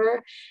shifting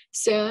over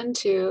soon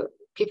to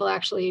people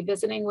actually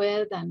visiting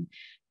with and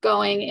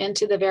going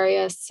into the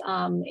various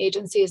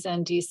agencies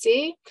in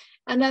DC.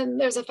 And then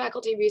there's a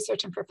faculty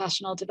research and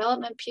professional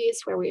development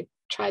piece where we've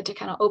tried to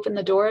kind of open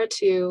the door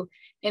to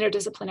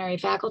interdisciplinary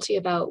faculty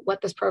about what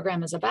this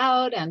program is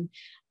about and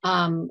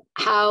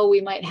how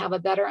we might have a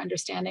better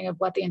understanding of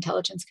what the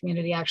intelligence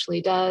community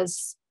actually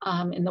does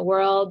in the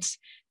world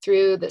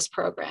through this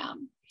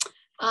program.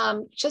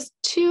 Just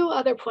two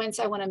other points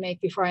I want to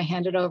make before I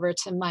hand it over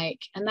to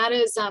Mike. And that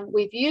is,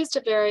 we've used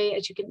a very,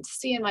 as you can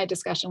see in my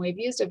discussion, we've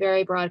used a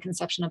very broad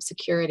conception of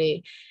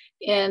security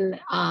in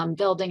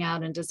building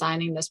out and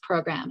designing this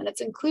program. And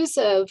it's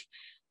inclusive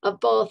of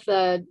both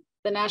the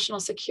national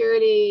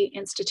security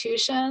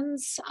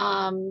institutions,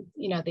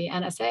 you know, the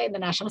NSA, the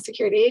National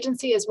Security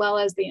Agency, as well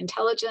as the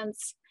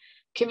intelligence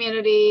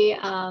community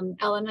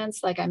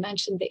elements, like I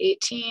mentioned, the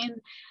 18.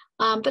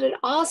 But it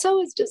also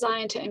is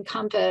designed to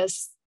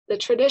encompass the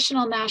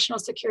traditional national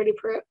security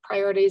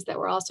priorities that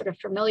we're all sort of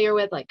familiar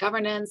with, like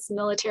governance,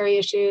 military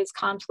issues,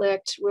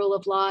 conflict, rule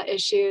of law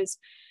issues,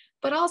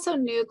 but also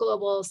new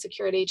global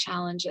security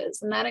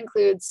challenges. And that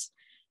includes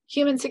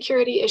human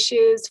security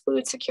issues,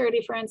 food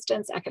security, for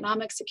instance,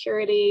 economic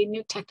security,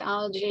 new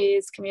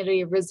technologies,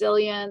 community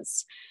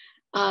resilience,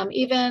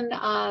 even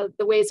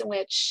the ways in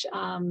which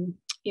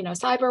you know,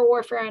 cyber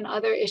warfare and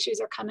other issues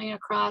are coming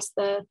across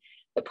the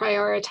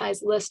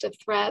prioritized list of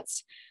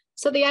threats.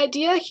 So the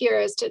idea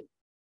here is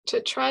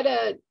to try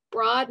to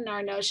broaden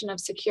our notion of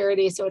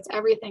security. So it's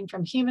everything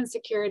from human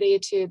security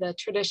to the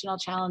traditional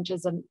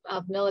challenges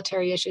of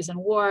military issues and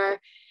war,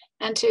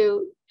 and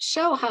to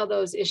show how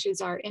those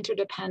issues are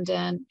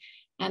interdependent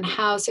and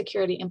how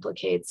security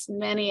implicates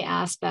many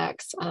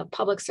aspects of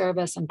public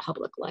service and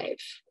public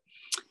life.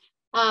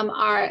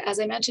 As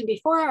I mentioned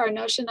before, our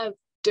notion of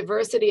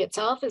diversity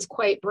itself is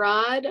quite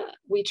broad.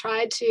 We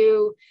tried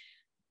to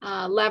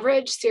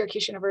leverage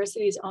Syracuse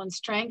University's own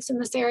strengths in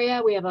this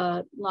area. We have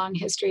a long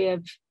history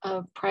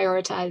of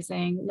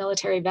prioritizing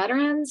military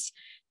veterans,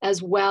 as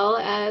well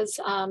as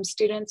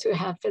students who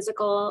have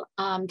physical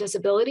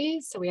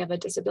disabilities. So we have a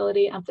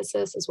disability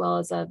emphasis as well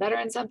as a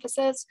veterans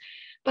emphasis.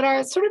 But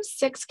our sort of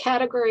 6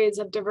 categories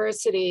of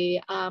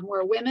diversity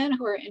were women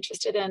who are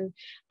interested in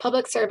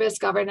public service,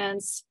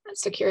 governance,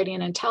 security,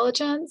 and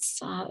intelligence.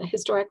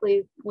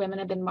 Historically, women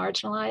have been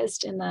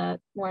marginalized in the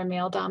more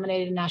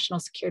male-dominated national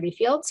security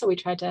field, so we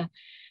tried to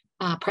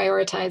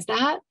prioritize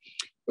that.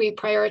 We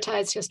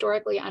prioritized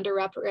historically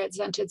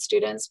underrepresented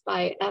students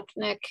by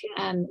ethnic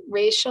and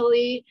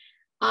racial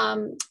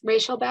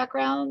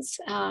backgrounds,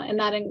 and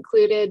that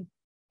included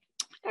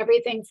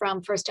everything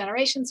from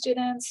first-generation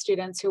students,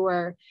 students who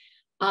were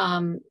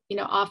you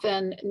know,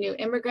 often new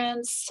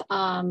immigrants,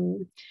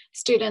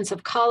 students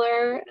of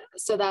color.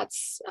 So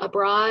that's a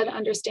broad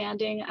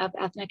understanding of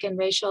ethnic and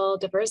racial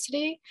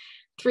diversity.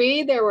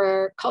 3, there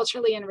were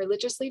culturally and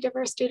religiously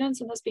diverse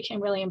students, and this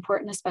became really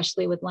important,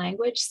 especially with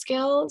language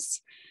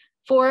skills.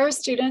 4,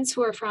 students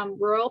who are from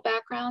rural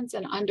backgrounds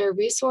and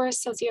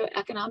under-resourced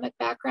socioeconomic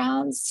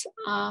backgrounds.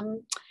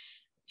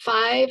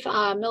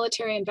 5,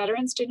 military and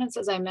veteran students,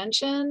 as I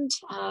mentioned.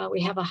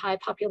 We have a high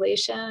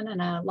population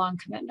and a long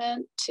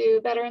commitment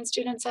to veteran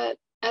students at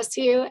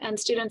SU, and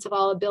students of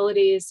all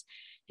abilities,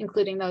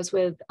 including those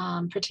with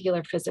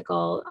particular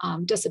physical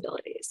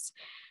disabilities.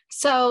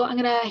 So I'm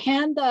gonna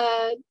hand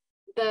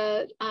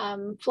the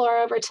floor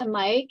over to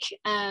Mike,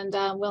 and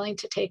I'm willing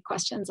to take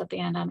questions at the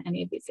end on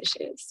any of these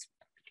issues.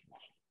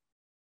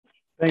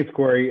 Thanks,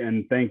 Corey,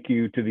 and thank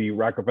you to the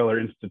Rockefeller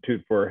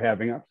Institute for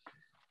having us.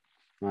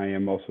 I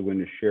am also going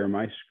to share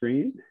my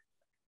screen.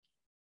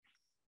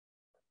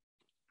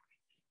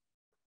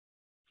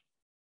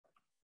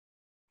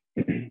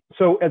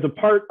 So as a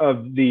part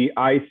of the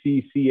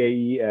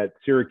ICCAE at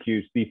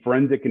Syracuse, the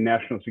Forensic and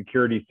National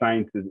Security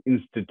Sciences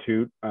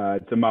Institute,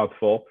 it's a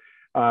mouthful,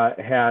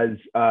 has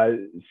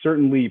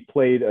certainly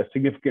played a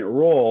significant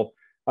role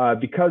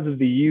because of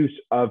the use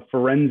of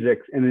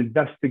forensics and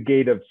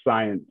investigative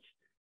science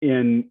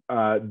in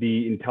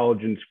the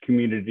intelligence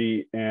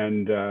community,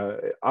 and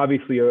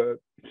obviously a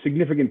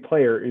significant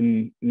player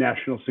in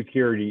national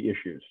security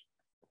issues.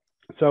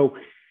 So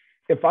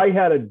if I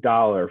had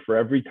 $1 for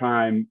every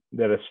time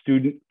that a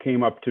student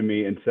came up to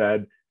me and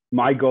said,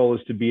 my goal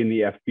is to be in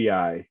the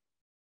FBI,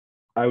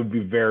 I would be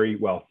very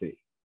wealthy.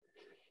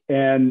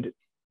 And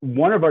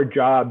one of our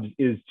jobs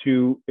is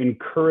to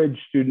encourage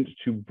students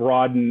to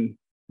broaden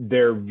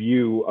their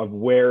view of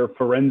where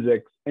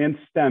forensics and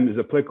STEM is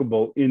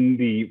applicable in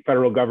the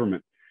federal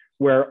government,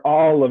 where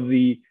all of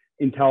the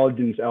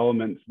intelligence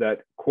elements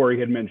that Corey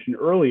had mentioned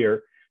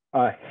earlier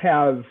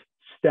have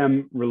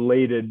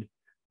STEM-related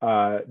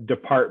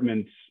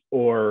departments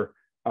or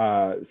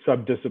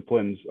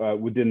subdisciplines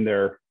within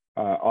their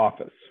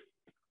office.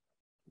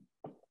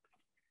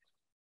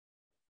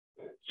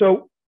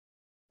 So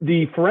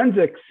the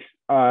forensics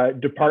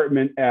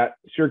department at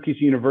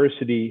Syracuse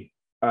University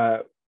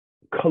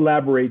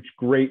collaborates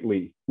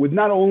greatly with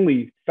not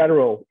only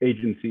federal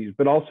agencies,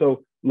 but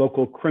also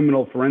local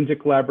criminal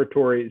forensic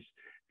laboratories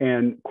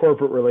and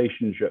corporate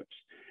relationships.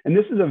 And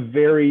this is a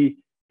very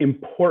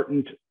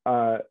important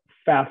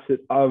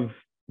facet of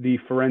the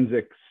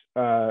forensics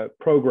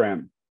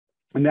program.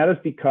 And that is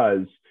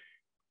because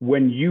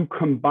when you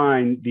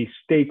combine the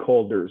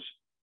stakeholders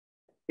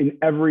in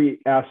every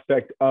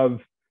aspect of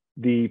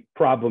the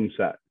problem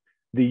set,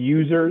 the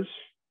users,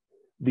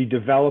 the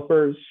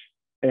developers,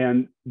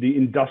 and the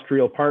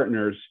industrial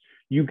partners,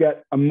 you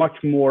get a much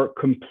more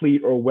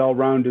complete or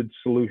well-rounded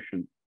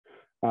solution.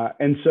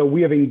 And so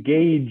we have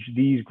engaged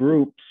these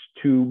groups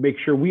to make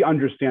sure we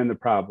understand the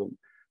problem,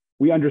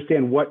 we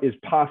understand what is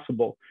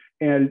possible.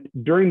 And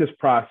during this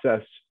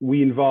process,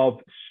 we involve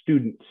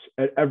students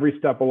at every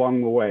step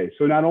along the way.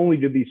 So not only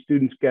do these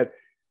students get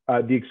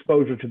the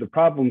exposure to the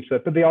problem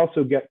set, but they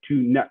also get to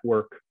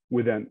network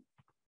within.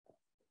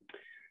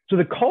 So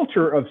the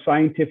culture of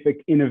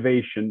scientific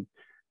innovation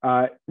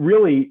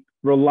really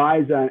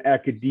relies on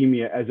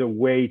academia as a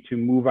way to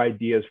move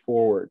ideas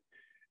forward.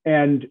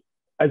 And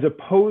as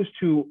opposed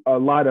to a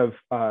lot of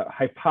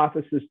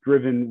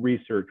hypothesis-driven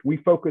research, we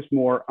focus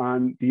more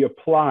on the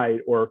applied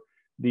or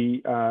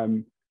the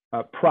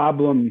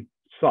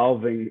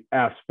problem-solving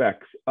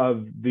aspects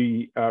of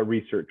the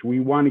research. We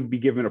want to be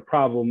given a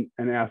problem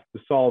and asked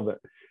to solve it.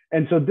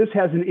 And so this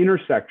has an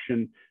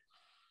intersection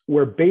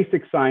where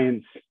basic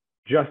science,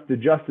 the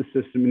justice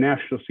system,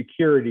 national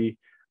security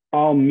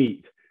all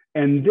meet.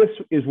 And this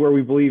is where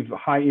we believe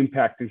high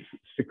impact and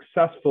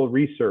successful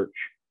research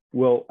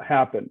will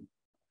happen.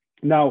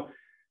 Now,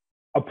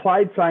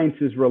 applied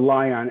sciences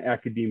rely on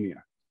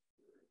academia.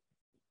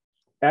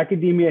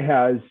 Academia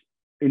has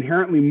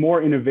inherently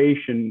more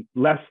innovation,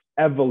 less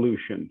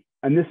evolution.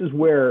 And this is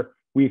where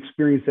we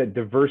experience that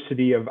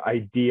diversity of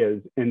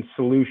ideas and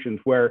solutions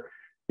where,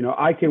 you know,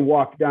 I can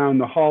walk down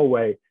the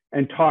hallway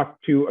and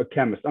talk to a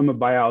chemist. I'm a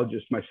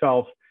biologist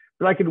myself,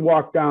 but I could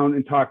walk down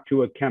and talk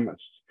to a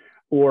chemist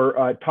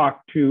or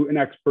talk to an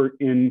expert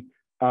in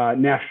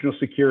national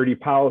security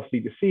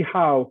policy to see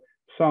how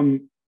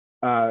some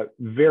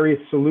various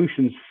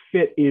solutions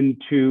fit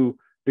into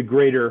the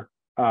greater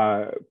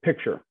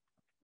picture.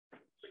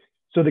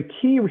 So the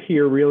key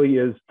here really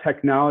is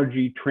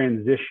technology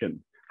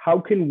transition. How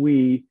can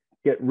we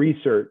get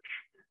research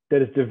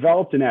that is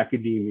developed in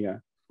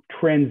academia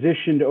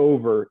transitioned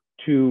over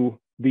to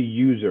the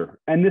user?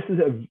 And this is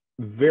a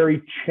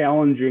very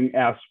challenging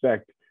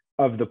aspect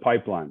of the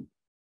pipeline.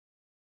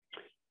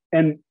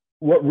 And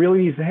what really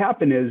needs to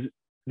happen is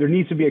there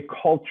needs to be a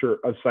culture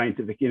of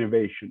scientific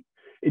innovation.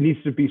 It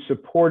needs to be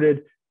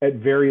supported at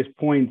various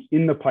points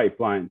in the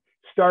pipeline,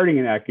 starting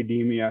in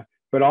academia,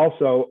 but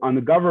also on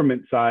the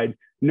government side,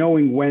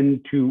 knowing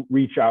when to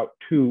reach out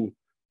to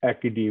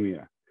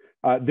academia.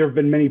 There have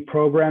been many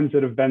programs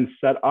that have been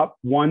set up,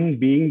 one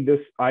being this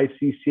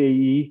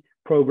ICCAE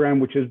program,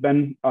 which has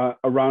been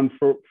around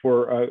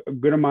for a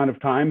good amount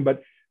of time,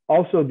 but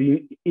also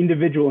the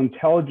individual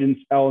intelligence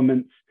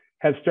elements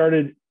have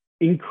started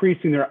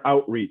increasing their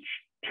outreach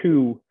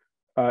to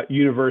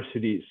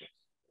universities.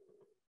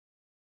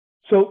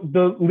 So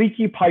the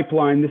leaky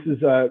pipeline, this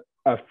is a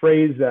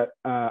phrase that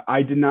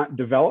I did not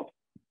develop,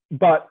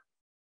 but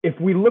if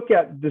we look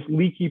at this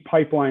leaky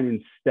pipeline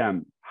in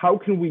STEM, how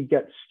can we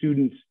get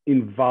students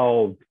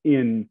involved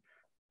in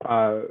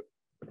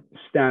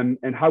STEM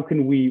and how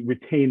can we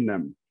retain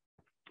them?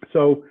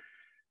 So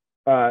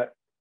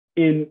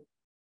in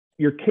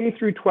your K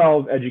through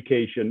 12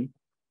 education,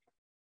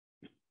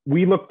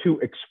 we look to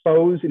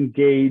expose,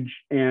 engage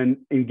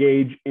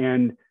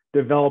and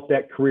develop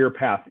that career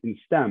path in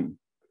STEM.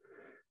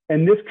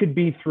 And this could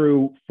be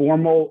through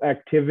formal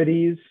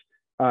activities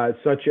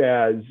such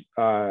as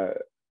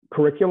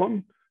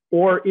curriculum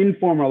or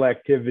informal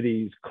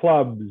activities,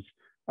 clubs,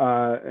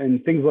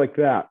 and things like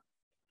that.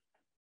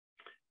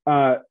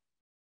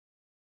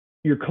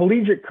 Your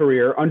collegiate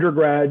career,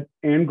 undergrad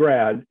and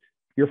grad,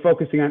 you're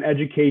focusing on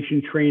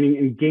education, training,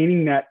 and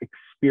gaining that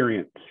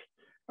experience.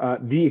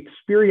 The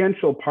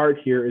experiential part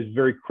here is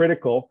very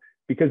critical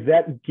because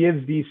that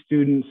gives these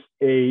students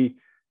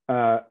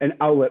an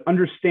outlet,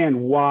 understand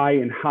why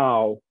and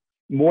how,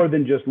 more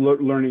than just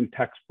learning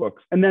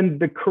textbooks. And then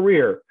the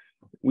career,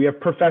 we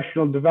have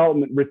professional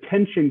development.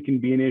 Retention can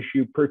be an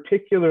issue,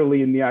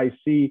 particularly in the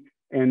IC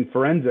and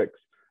forensics,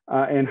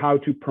 and how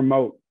to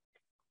promote.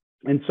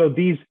 And so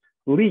these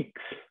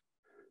leaks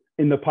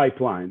in the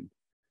pipeline,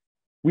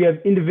 we have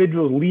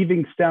individuals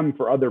leaving STEM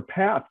for other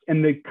paths.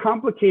 And the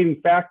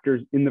complicating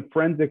factors in the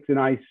forensics and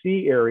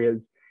IC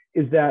areas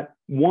is that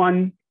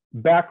one,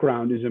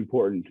 background is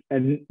important,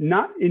 and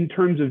not in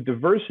terms of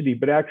diversity,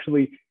 but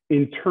actually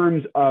in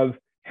terms of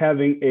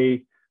having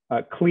a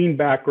clean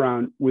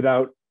background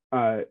without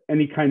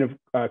any kind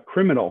of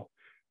criminal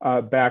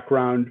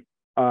background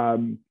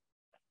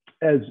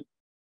as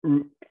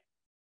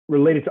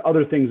related to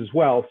other things as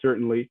well,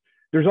 certainly.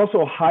 There's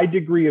also a high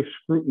degree of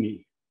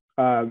scrutiny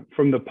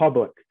from the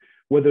public,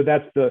 whether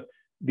that's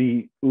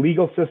the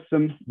legal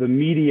system, the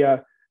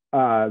media,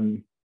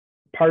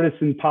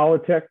 partisan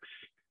politics.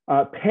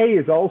 Pay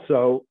is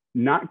also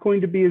not going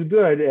to be as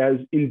good as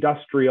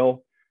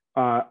industrial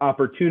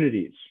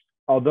opportunities,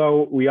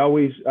 although we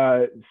always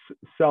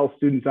sell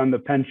students on the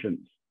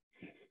pensions.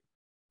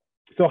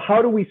 So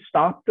how do we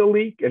stop the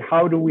leak and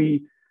how do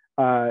we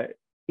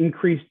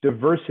increase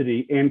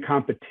diversity and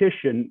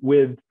competition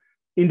with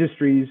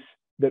industries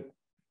that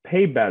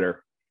pay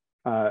better,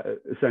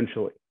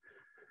 essentially?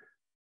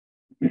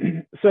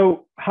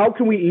 So how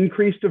can we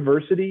increase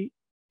diversity?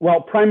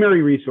 Well,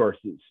 primary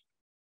resources.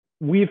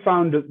 We've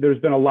found that there's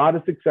been a lot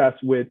of success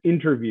with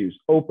interviews,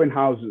 open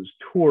houses,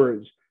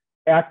 tours,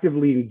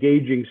 actively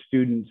engaging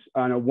students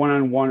on a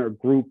one-on-one or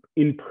group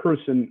in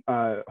person,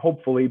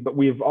 hopefully, but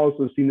we have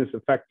also seen this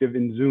effective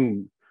in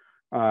Zoom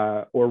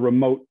or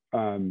remote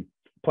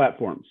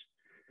platforms.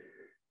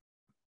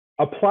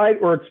 Applied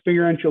or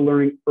experiential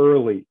learning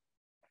early.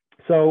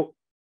 So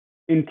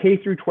in K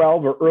through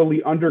 12 or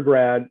early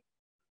undergrad,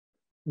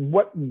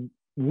 what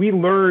we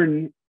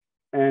learn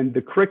and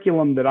the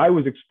curriculum that I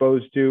was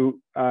exposed to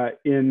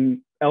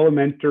in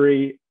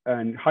elementary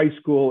and high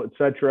school, et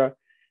cetera,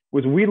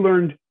 was we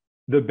learned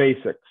the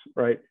basics,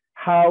 right?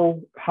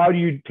 How do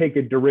you take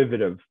a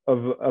derivative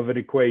of an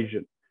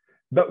equation?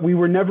 But we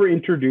were never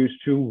introduced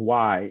to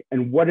why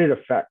and what it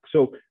affects.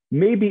 So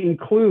maybe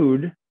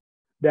include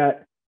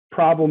that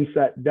problem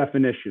set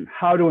definition,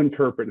 how to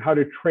interpret, how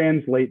to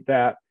translate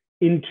that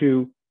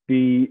into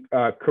the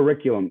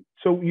curriculum,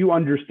 so you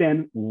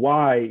understand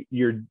why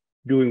you're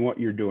doing what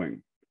you're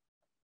doing.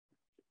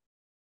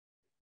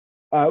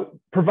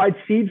 Provide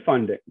seed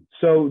funding.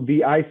 So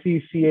the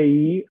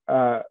ICCAE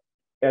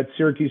at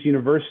Syracuse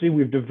University,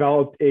 we've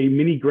developed a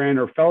mini grant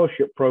or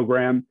fellowship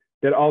program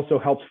that also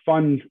helps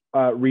fund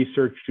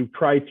research to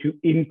try to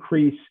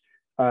increase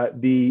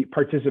the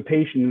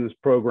participation in this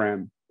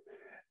program.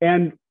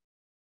 And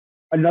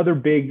another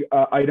big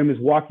item is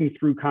walking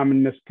through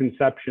common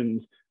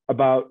misconceptions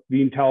about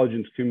the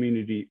intelligence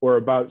community or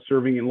about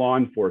serving in law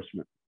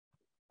enforcement.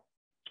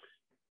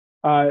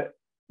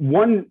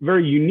 One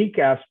very unique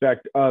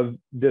aspect of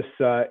this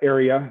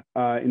area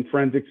in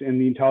forensics and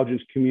the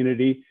intelligence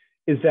community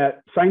is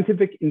that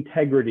scientific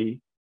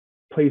integrity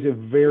plays a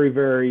very,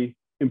 very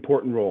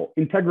important role.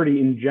 Integrity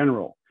in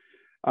general,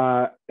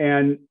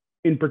 and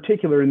in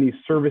particular in these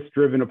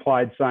service-driven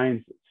applied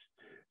sciences.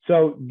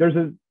 So there's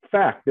a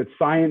fact that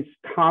science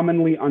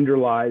commonly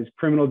underlies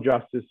criminal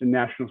justice and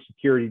national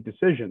security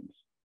decisions.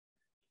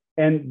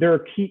 And there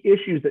are key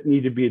issues that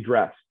need to be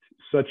addressed,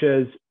 such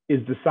as,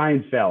 is the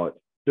science valid?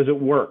 Does it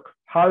work?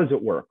 How does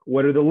it work?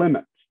 What are the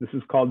limits? This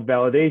is called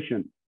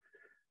validation.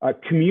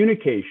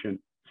 Communication,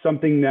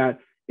 something that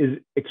is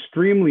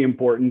extremely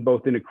important,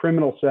 both in a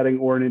criminal setting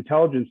or an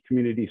intelligence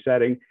community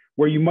setting,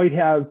 where you might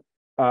have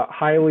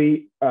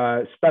highly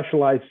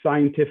specialized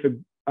scientific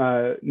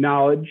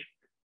knowledge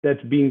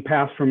that's being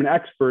passed from an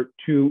expert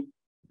to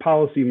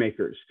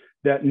policymakers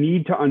that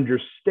need to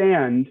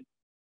understand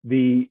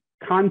the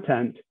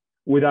content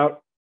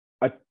without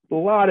a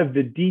lot of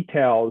the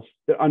details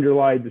that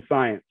underlie the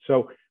science.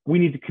 So we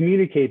need to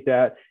communicate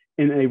that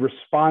in a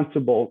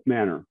responsible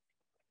manner.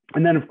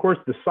 And then, of course,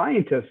 the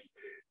scientists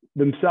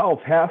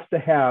themselves have to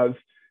have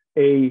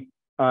a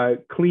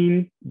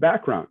clean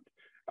background,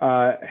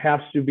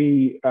 has to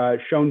be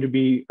shown to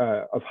be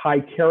of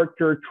high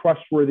character,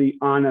 trustworthy,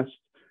 honest,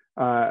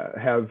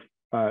 have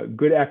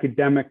good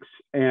academics,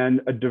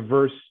 and a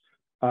diverse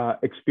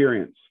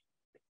experience.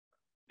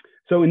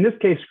 So in this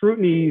case,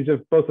 scrutiny is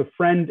of both a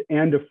friend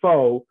and a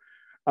foe,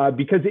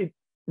 because it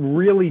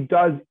really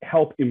does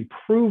help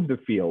improve the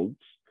fields,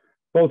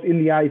 both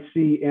in the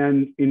IC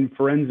and in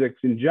forensics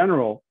in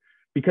general,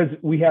 because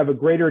we have a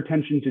greater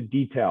attention to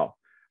detail.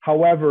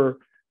 However,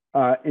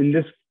 and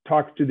this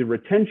talks to the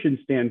retention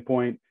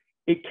standpoint,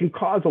 it can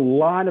cause a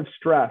lot of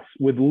stress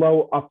with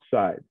low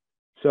upside.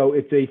 So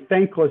it's a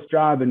thankless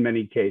job in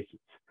many cases.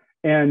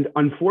 And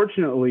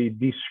unfortunately,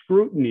 the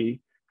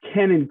scrutiny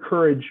can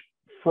encourage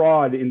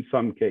fraud in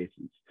some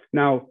cases.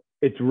 Now,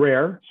 it's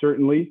rare,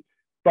 certainly,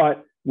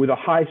 but with a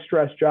high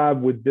stress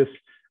job with this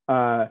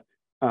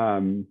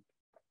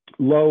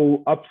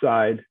low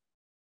upside,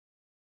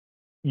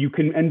 you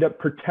can end up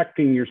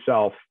protecting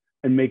yourself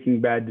and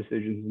making bad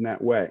decisions in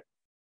that way.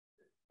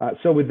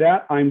 So with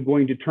that, I'm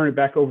going to turn it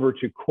back over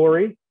to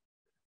Corey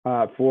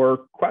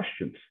for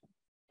questions.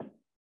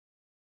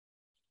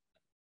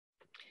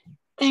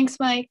 Thanks,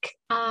 Mike.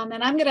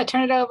 And I'm going to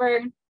turn it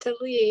over to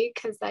Lee,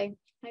 because I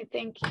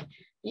think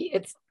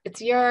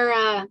it's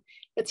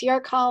your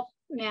call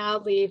now,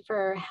 Lee,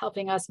 for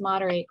helping us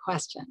moderate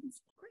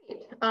questions.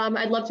 Great.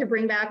 I'd love to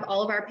bring back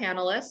all of our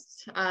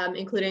panelists,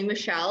 including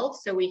Michelle,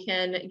 so we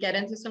can get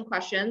into some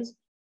questions.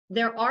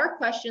 There are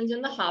questions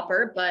in the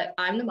hopper, but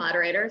I'm the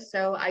moderator,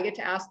 so I get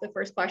to ask the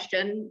first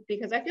question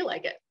because I feel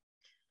like it.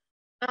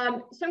 So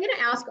I'm going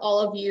to ask all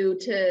of you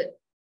to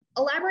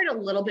elaborate a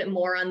little bit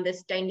more on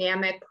this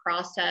dynamic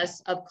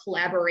process of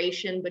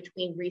collaboration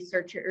between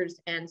researchers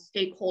and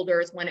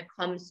stakeholders when it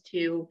comes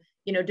to,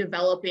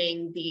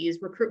 developing these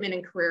recruitment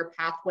and career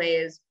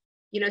pathways,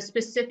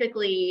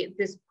 specifically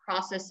this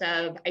process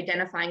of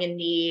identifying a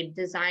need,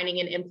 designing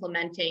and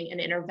implementing an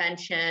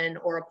intervention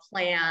or a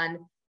plan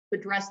to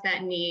address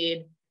that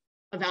need,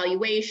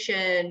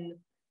 evaluation,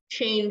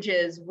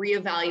 changes,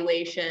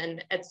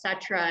 reevaluation, et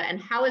cetera.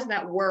 And how has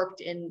that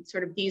worked in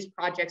sort of these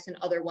projects and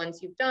other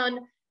ones you've done?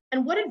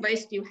 And what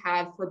advice do you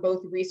have for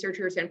both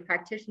researchers and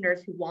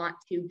practitioners who want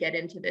to get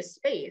into this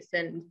space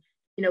and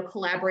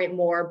collaborate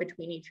more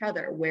between each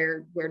other?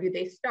 Where do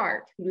they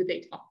start? Who do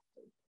they talk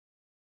to?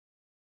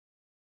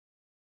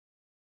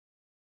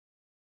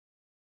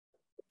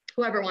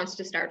 Whoever wants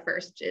to start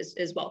first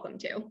is welcome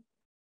to.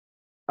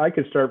 I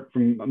could start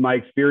from my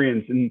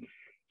experience. And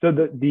so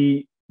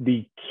the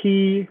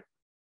key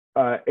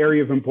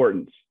area of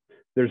importance.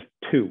 There's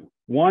two.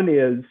 One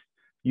is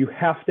you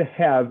have to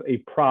have a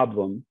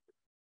problem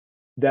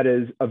that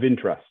is of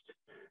interest.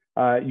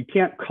 You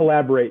can't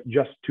collaborate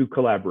just to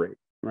collaborate,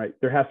 right?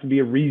 There has to be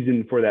a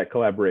reason for that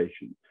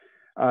collaboration.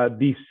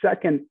 The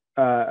second,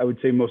 I would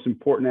say, most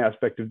important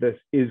aspect of this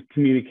is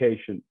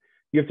communication.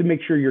 You have to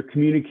make sure you're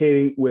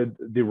communicating with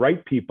the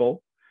right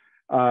people,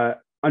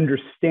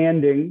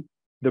 understanding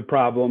the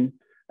problem,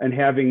 and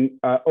having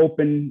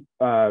open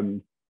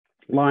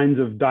lines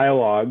of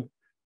dialogue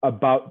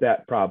about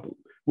that problem,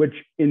 which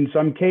in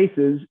some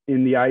cases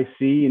in the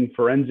IC, in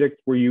forensic,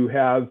 where you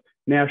have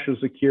national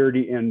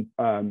security and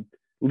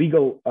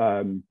legal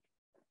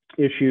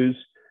issues,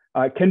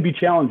 can be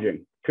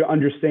challenging to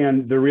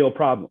understand the real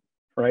problem,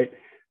 right?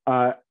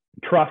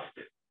 Trust,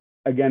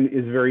 again,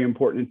 is very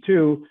important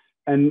too.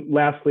 And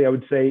lastly, I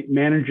would say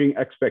managing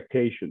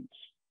expectations.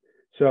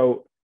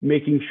 So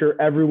making sure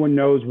everyone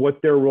knows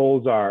what their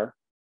roles are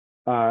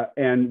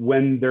and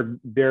when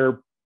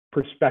their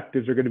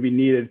perspectives are going to be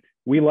needed.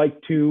 We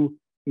like to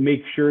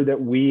make sure that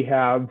we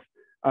have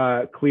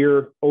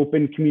clear,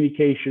 open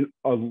communication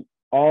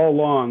all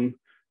along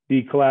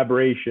the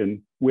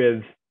collaboration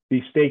with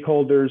the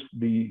stakeholders,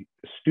 the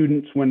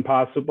students when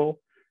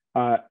possible,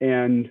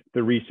 and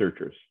the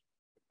researchers.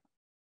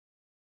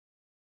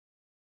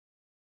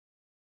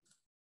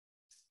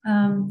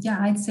 Yeah,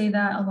 I'd say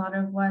that a lot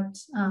of what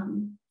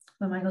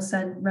Michael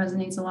said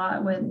resonates a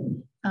lot with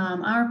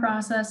our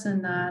process,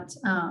 and that,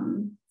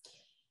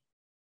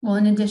 well,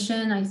 in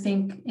addition, I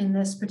think in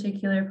this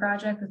particular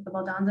project with the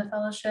Baldanza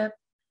Fellowship,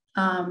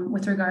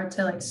 with regard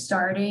to like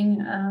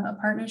starting a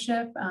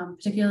partnership,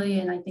 particularly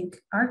in, I think,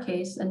 our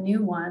case, a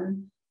new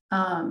one,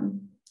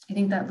 I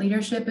think that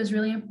leadership is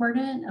really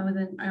important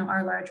within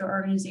our larger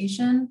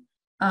organization.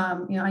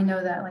 I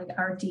know that like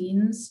our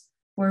deans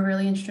were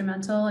really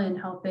instrumental in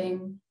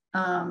helping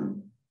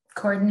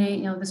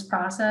coordinate, this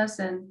process,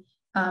 and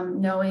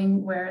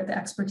knowing where the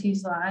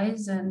expertise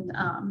lies, and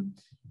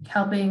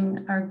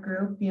helping our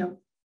group,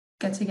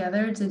 get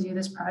together to do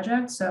this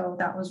project. So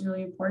that was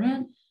really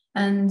important.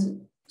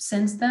 And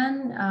since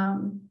then,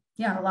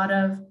 yeah, a lot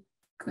of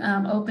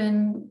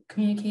open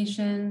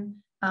communication.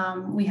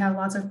 We have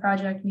lots of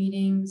project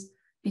meetings,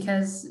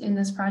 because in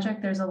this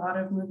project, there's a lot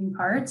of moving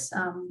parts,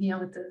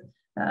 with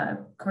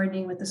the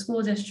coordinating with the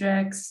school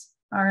districts,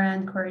 our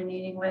end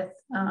coordinating with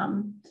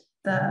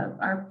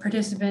our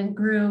participant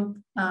group,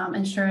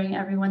 ensuring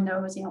everyone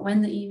knows,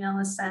 when the email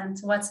is sent,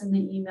 what's in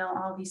the email,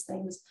 all these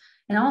things.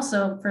 And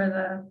also for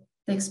the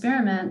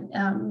experiment,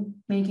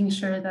 making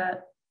sure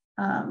that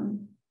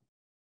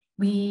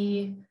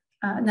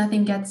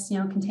nothing gets,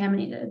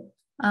 contaminated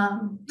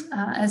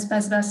as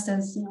best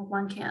as,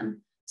 one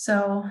can.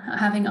 So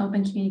having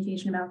open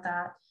communication about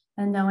that,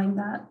 and knowing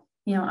that,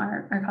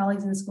 our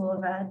colleagues in the School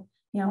of Ed,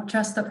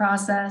 trust the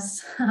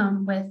process,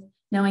 with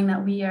knowing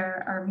that we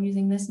are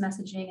using this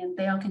messaging and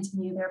they'll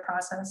continue their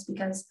process,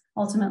 because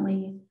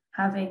ultimately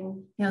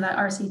having, that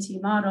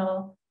RCT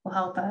model will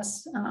help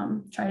us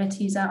try to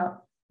tease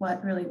out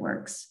what really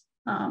works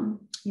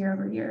year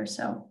over year.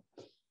 So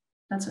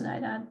that's what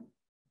I'd add.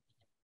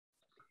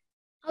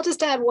 I'll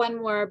just add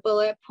one more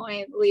bullet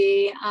point,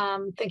 Lee,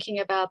 thinking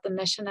about the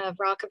mission of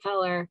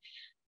Rockefeller.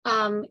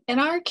 In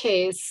our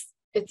case,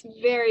 it's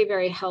very,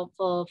 very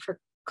helpful for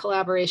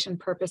collaboration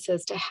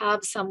purposes to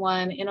have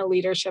someone in a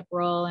leadership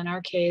role, in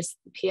our case,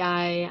 the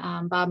PI,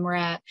 Bob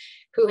Moret,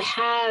 who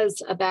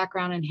has a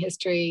background in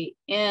history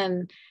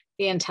in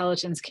the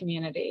intelligence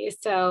community.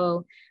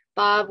 So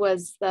Bob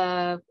was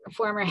the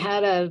former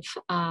head of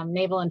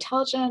Naval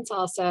Intelligence,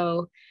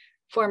 also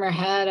former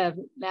head of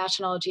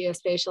National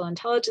Geospatial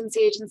Intelligence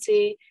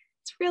Agency.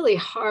 It's really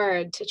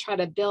hard to try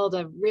to build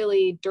a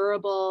really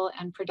durable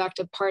and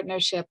productive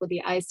partnership with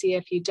the IC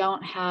if you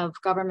don't have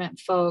government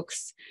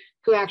folks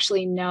who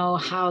actually know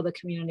how the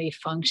community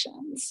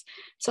functions.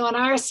 So in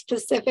our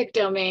specific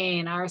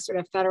domain, our sort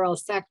of federal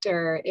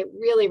sector, it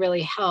really,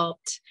 really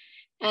helped.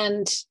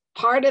 And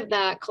part of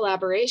that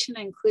collaboration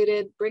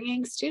included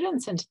bringing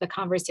students into the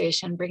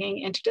conversation,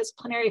 bringing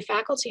interdisciplinary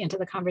faculty into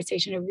the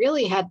conversation who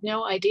really had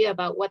no idea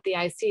about what the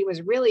IC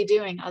was really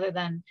doing other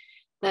than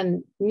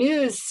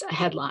news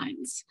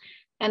headlines.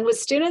 And with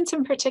students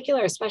in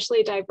particular,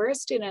 especially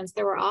diverse students,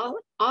 there are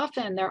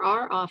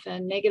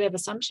often negative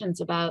assumptions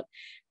about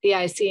the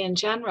IC in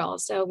general.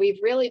 So we've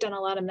really done a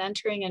lot of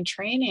mentoring and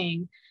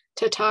training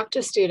to talk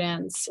to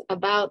students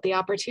about the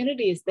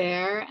opportunities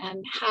there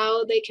and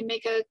how they can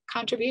make a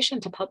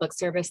contribution to public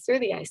service through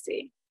the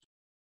IC.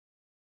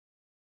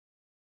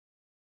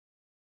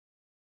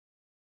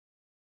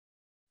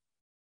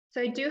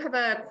 So I do have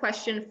a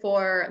question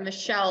for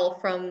Michelle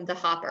from the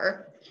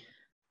Hopper.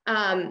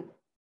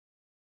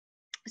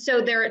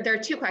 So there are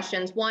two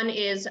questions. One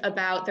is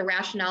about the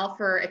rationale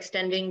for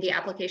extending the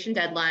application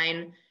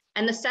deadline.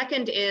 And the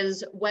second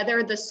is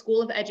whether the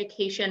School of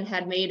Education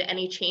had made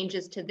any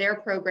changes to their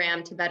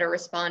program to better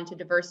respond to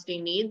diversity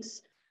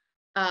needs.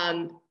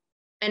 And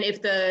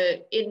if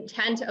the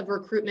intent of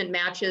recruitment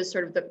matches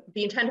sort of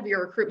the intent of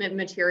your recruitment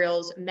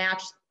materials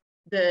match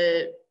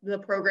the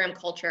program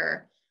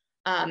culture.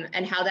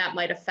 and how that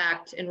might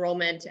affect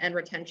enrollment and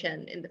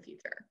retention in the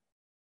future.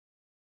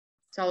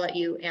 So I'll let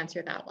you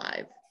answer that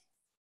live.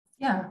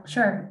 Yeah,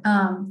 sure.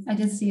 I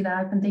did see that.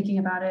 I've been thinking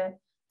about it.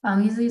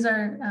 These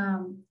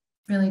are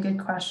really good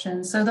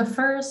questions. So the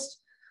first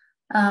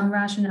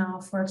rationale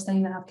for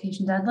extending the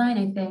application deadline,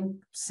 I think,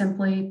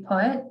 simply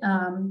put,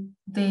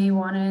 they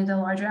wanted a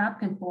larger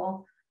applicant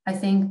pool. I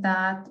think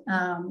that,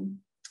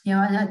 you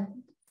know,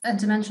 a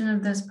dimension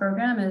of this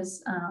program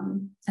is,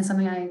 and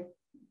something I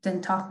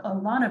didn't talk a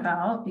lot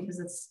about because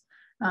it's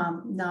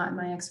not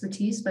my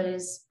expertise, but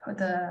is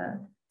the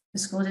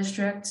school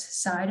district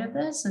side of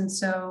this. And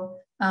so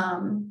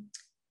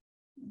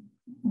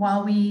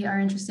while we are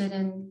interested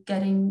in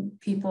getting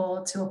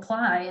people to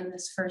apply in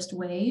this first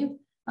wave,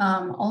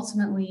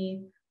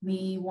 ultimately,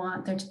 we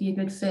want there to be a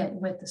good fit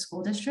with the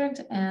school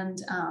district. And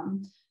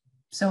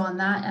so on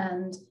that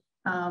end,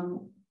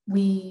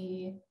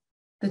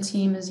 the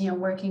team is, you know,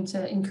 working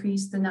to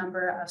increase the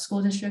number of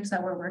school districts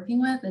that we're working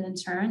with. And in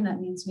turn, that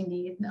means we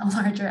need a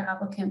larger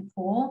applicant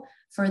pool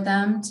for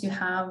them to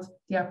have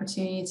the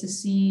opportunity to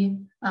see,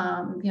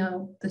 you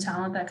know, the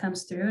talent that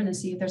comes through and to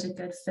see if there's a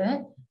good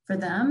fit for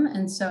them.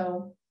 And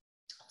so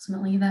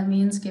ultimately that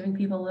means giving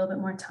people a little bit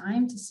more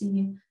time to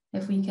see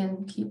if we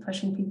can keep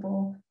pushing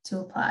people to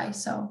apply.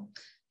 So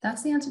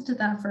that's the answer to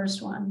that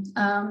first one.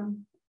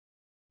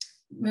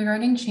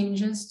 Regarding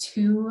changes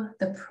to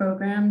the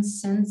program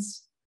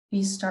since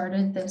we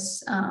started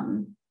this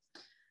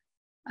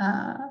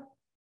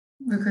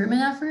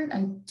recruitment effort,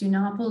 I do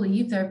not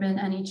believe there have been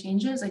any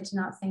changes. I do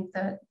not think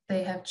that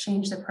they have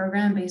changed the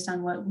program based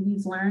on what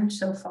we've learned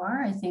so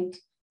far. I think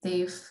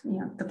they've, you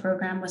know, the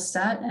program was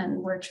set and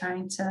we're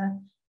trying to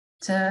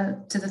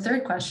the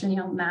third question, you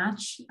know,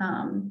 match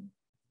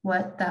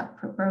what that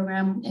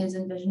program is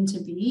envisioned to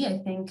be. I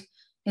think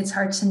it's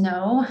hard to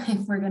know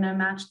if we're going to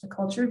match the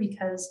culture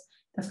because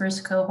the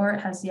first cohort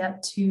has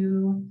yet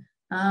to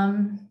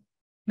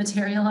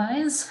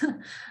materialize.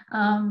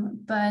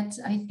 But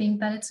I think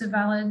that it's a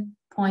valid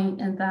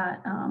point and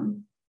that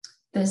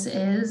this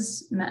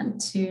is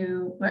meant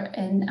to,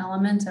 an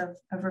element of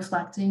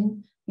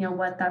reflecting, you know,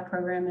 what that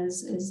program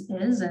is.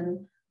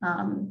 And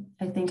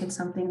I think it's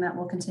something that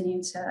we'll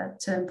continue to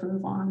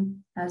improve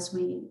on as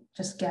we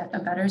just get a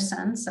better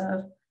sense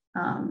of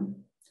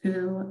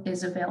who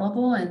is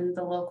available in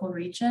the local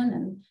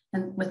region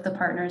and with the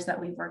partners that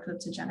we've worked with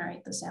to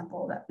generate the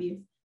sample that we've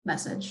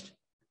messaged.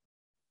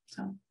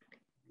 So.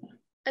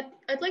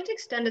 I'd like to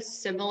extend a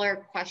similar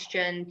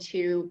question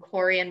to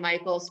Corey and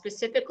Michael,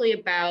 specifically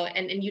about,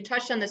 and you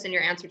touched on this in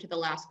your answer to the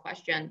last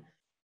question,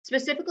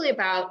 specifically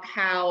about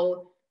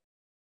how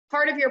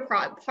part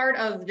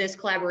of this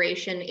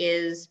collaboration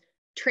is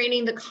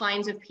training the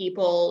kinds of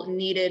people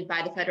needed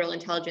by the federal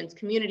intelligence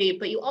community,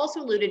 but you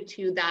also alluded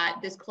to that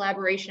this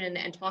collaboration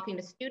and talking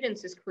to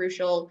students is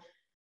crucial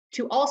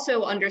to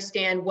also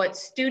understand what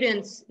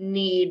students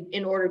need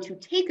in order to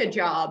take a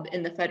job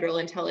in the federal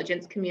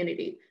intelligence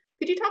community.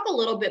 Could you talk a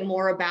little bit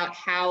more about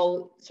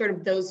how sort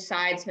of those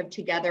sides have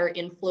together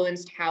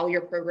influenced how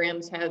your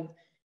programs have,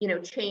 you know,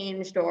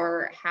 changed,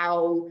 or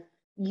how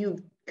you've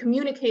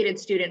communicated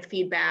student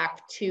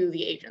feedback to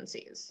the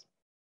agencies?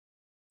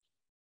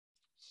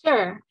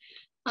 Sure.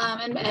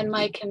 And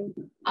Mike can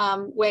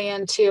weigh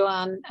in too,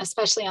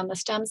 especially on the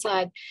STEM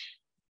side.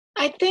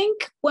 I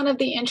think one of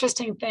the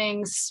interesting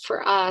things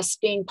for us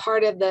being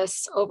part of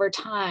this over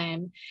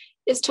time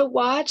is to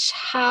watch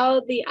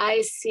how the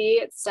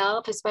IC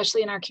itself,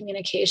 especially in our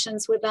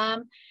communications with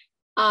them,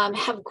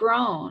 have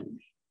grown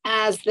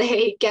as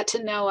they get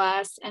to know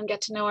us and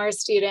get to know our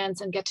students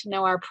and get to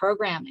know our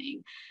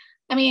programming.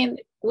 I mean,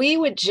 we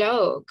would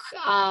joke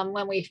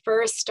when we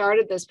first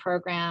started this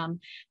program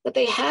that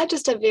they had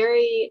just a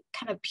very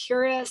kind of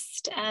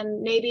purist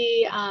and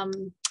maybe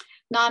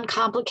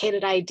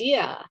non-complicated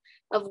idea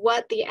of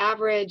what the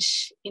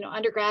average, you know,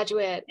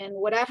 undergraduate in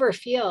whatever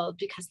field,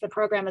 because the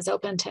program is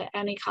open to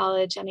any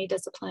college, any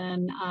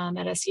discipline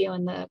at SU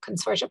and the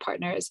consortia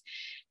partners.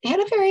 They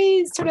had a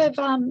very sort of,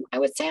 I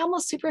would say,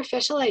 almost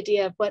superficial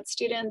idea of what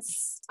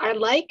students are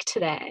like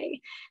today.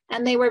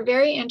 And they were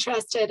very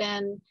interested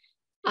in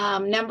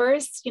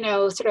numbers, you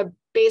know, sort of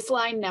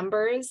baseline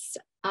numbers,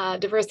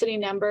 diversity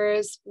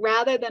numbers,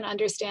 rather than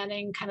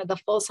understanding kind of the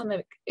fulsome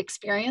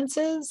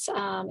experiences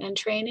and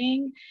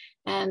training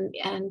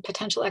and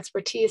potential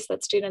expertise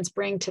that students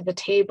bring to the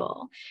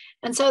table.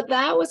 And so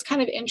that was kind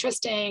of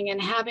interesting,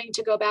 and having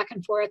to go back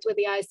and forth with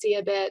the IC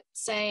a bit,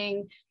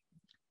 saying,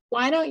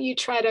 why don't you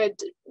try to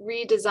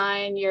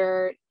redesign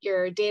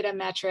your data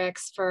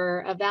metrics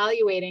for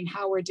evaluating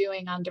how we're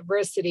doing on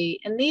diversity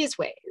in these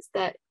ways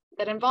that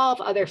involve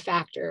other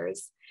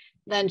factors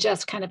than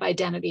just kind of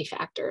identity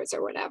factors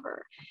or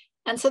whatever.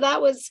 And so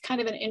that was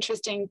kind of an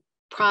interesting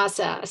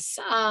process.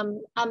 On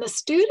the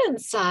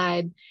student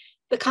side,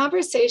 the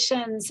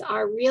conversations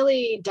are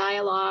really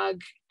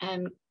dialogue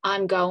and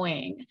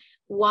ongoing.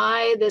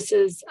 Why this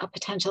is a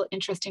potential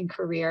interesting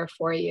career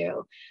for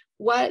you,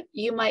 what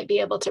you might be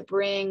able to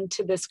bring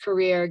to this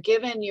career,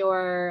 given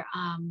your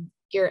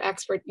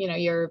expert, you know,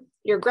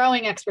 your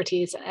growing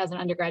expertise as an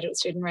undergraduate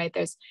student, right?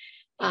 There's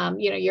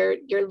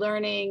you're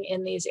learning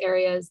in these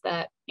areas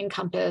that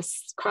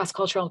encompass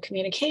cross-cultural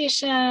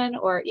communication,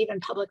 or even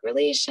public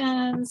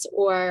relations,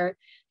 or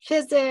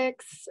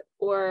physics,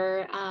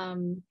 or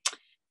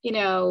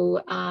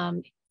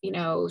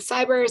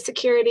cyber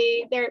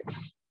security.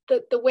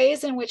 The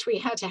ways in which we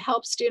had to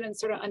help students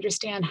sort of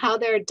understand how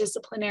their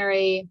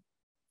disciplinary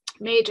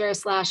major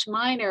 /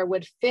 minor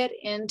would fit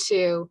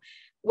into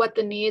what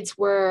the needs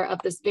were of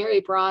this very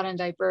broad and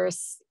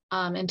diverse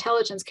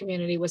intelligence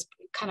community was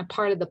kind of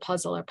part of the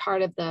puzzle, or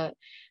part of the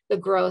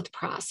growth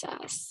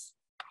process.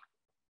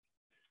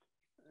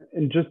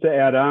 And just to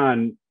add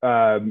on,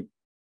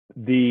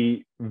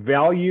 the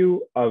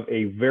value of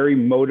a very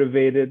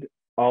motivated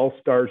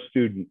all-star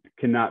student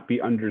cannot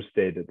be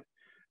understated.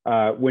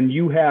 When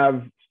you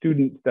have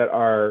students that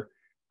are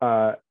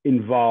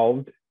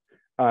involved,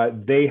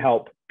 they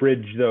help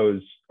bridge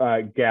those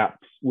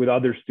gaps with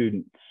other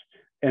students,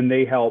 and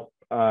they help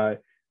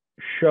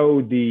show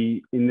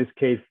in this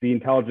case, the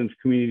intelligence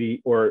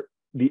community, or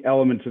the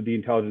elements of the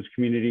intelligence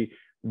community,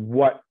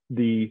 what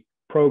the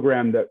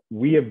program that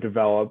we have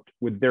developed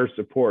with their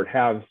support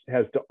has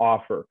to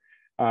offer.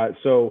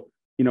 So,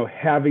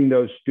 having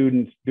those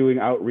students doing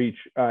outreach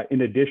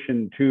in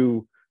addition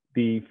to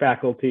the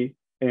faculty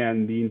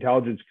and the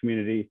intelligence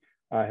community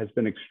has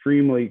been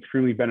extremely,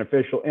 extremely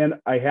beneficial. And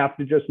I have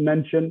to just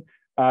mention,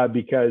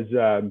 because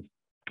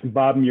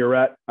Bob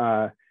Muret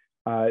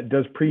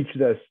does preach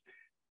this,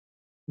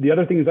 the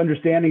other thing is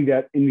understanding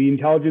that in the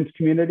intelligence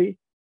community,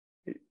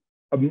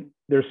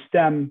 there's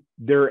STEM,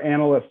 there are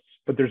analysts,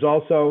 but there's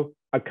also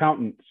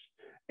accountants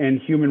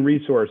and human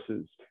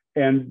resources.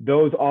 And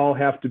those all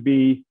have to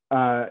be,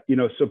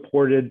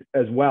 supported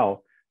as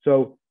well.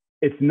 So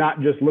it's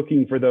not just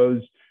looking for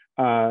those,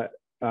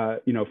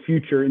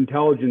 future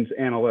intelligence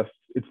analysts.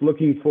 It's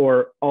looking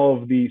for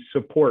all of the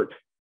support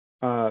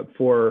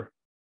for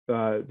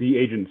the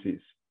agencies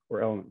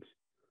or elements.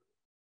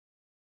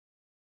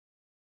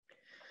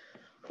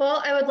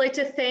 Well, I would like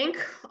to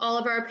thank all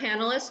of our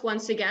panelists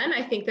once again.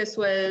 I think this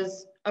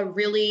was a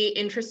really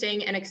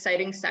interesting and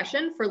exciting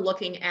session for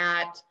looking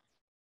at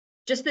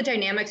just the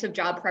dynamics of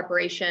job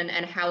preparation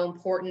and how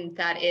important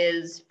that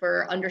is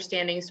for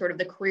understanding sort of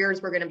the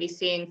careers we're going to be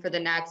seeing for the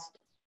next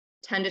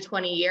 10 to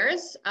 20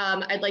 years.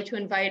 I'd like to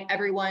invite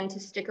everyone to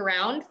stick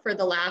around for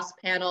the last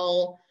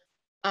panel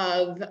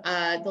of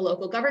the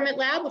Local Government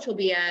Lab, which will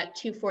be at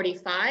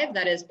 2:45.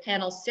 That is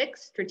panel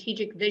 6,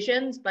 Strategic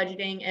Visions,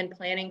 Budgeting and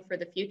Planning for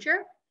the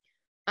Future.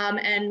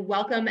 And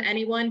welcome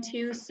anyone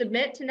to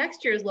submit to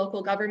next year's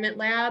Local Government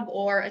Lab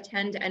or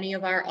attend any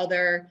of our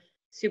other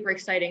super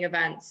exciting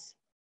events.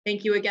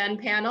 Thank you again,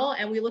 panel,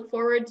 and we look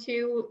forward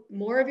to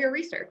more of your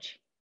research.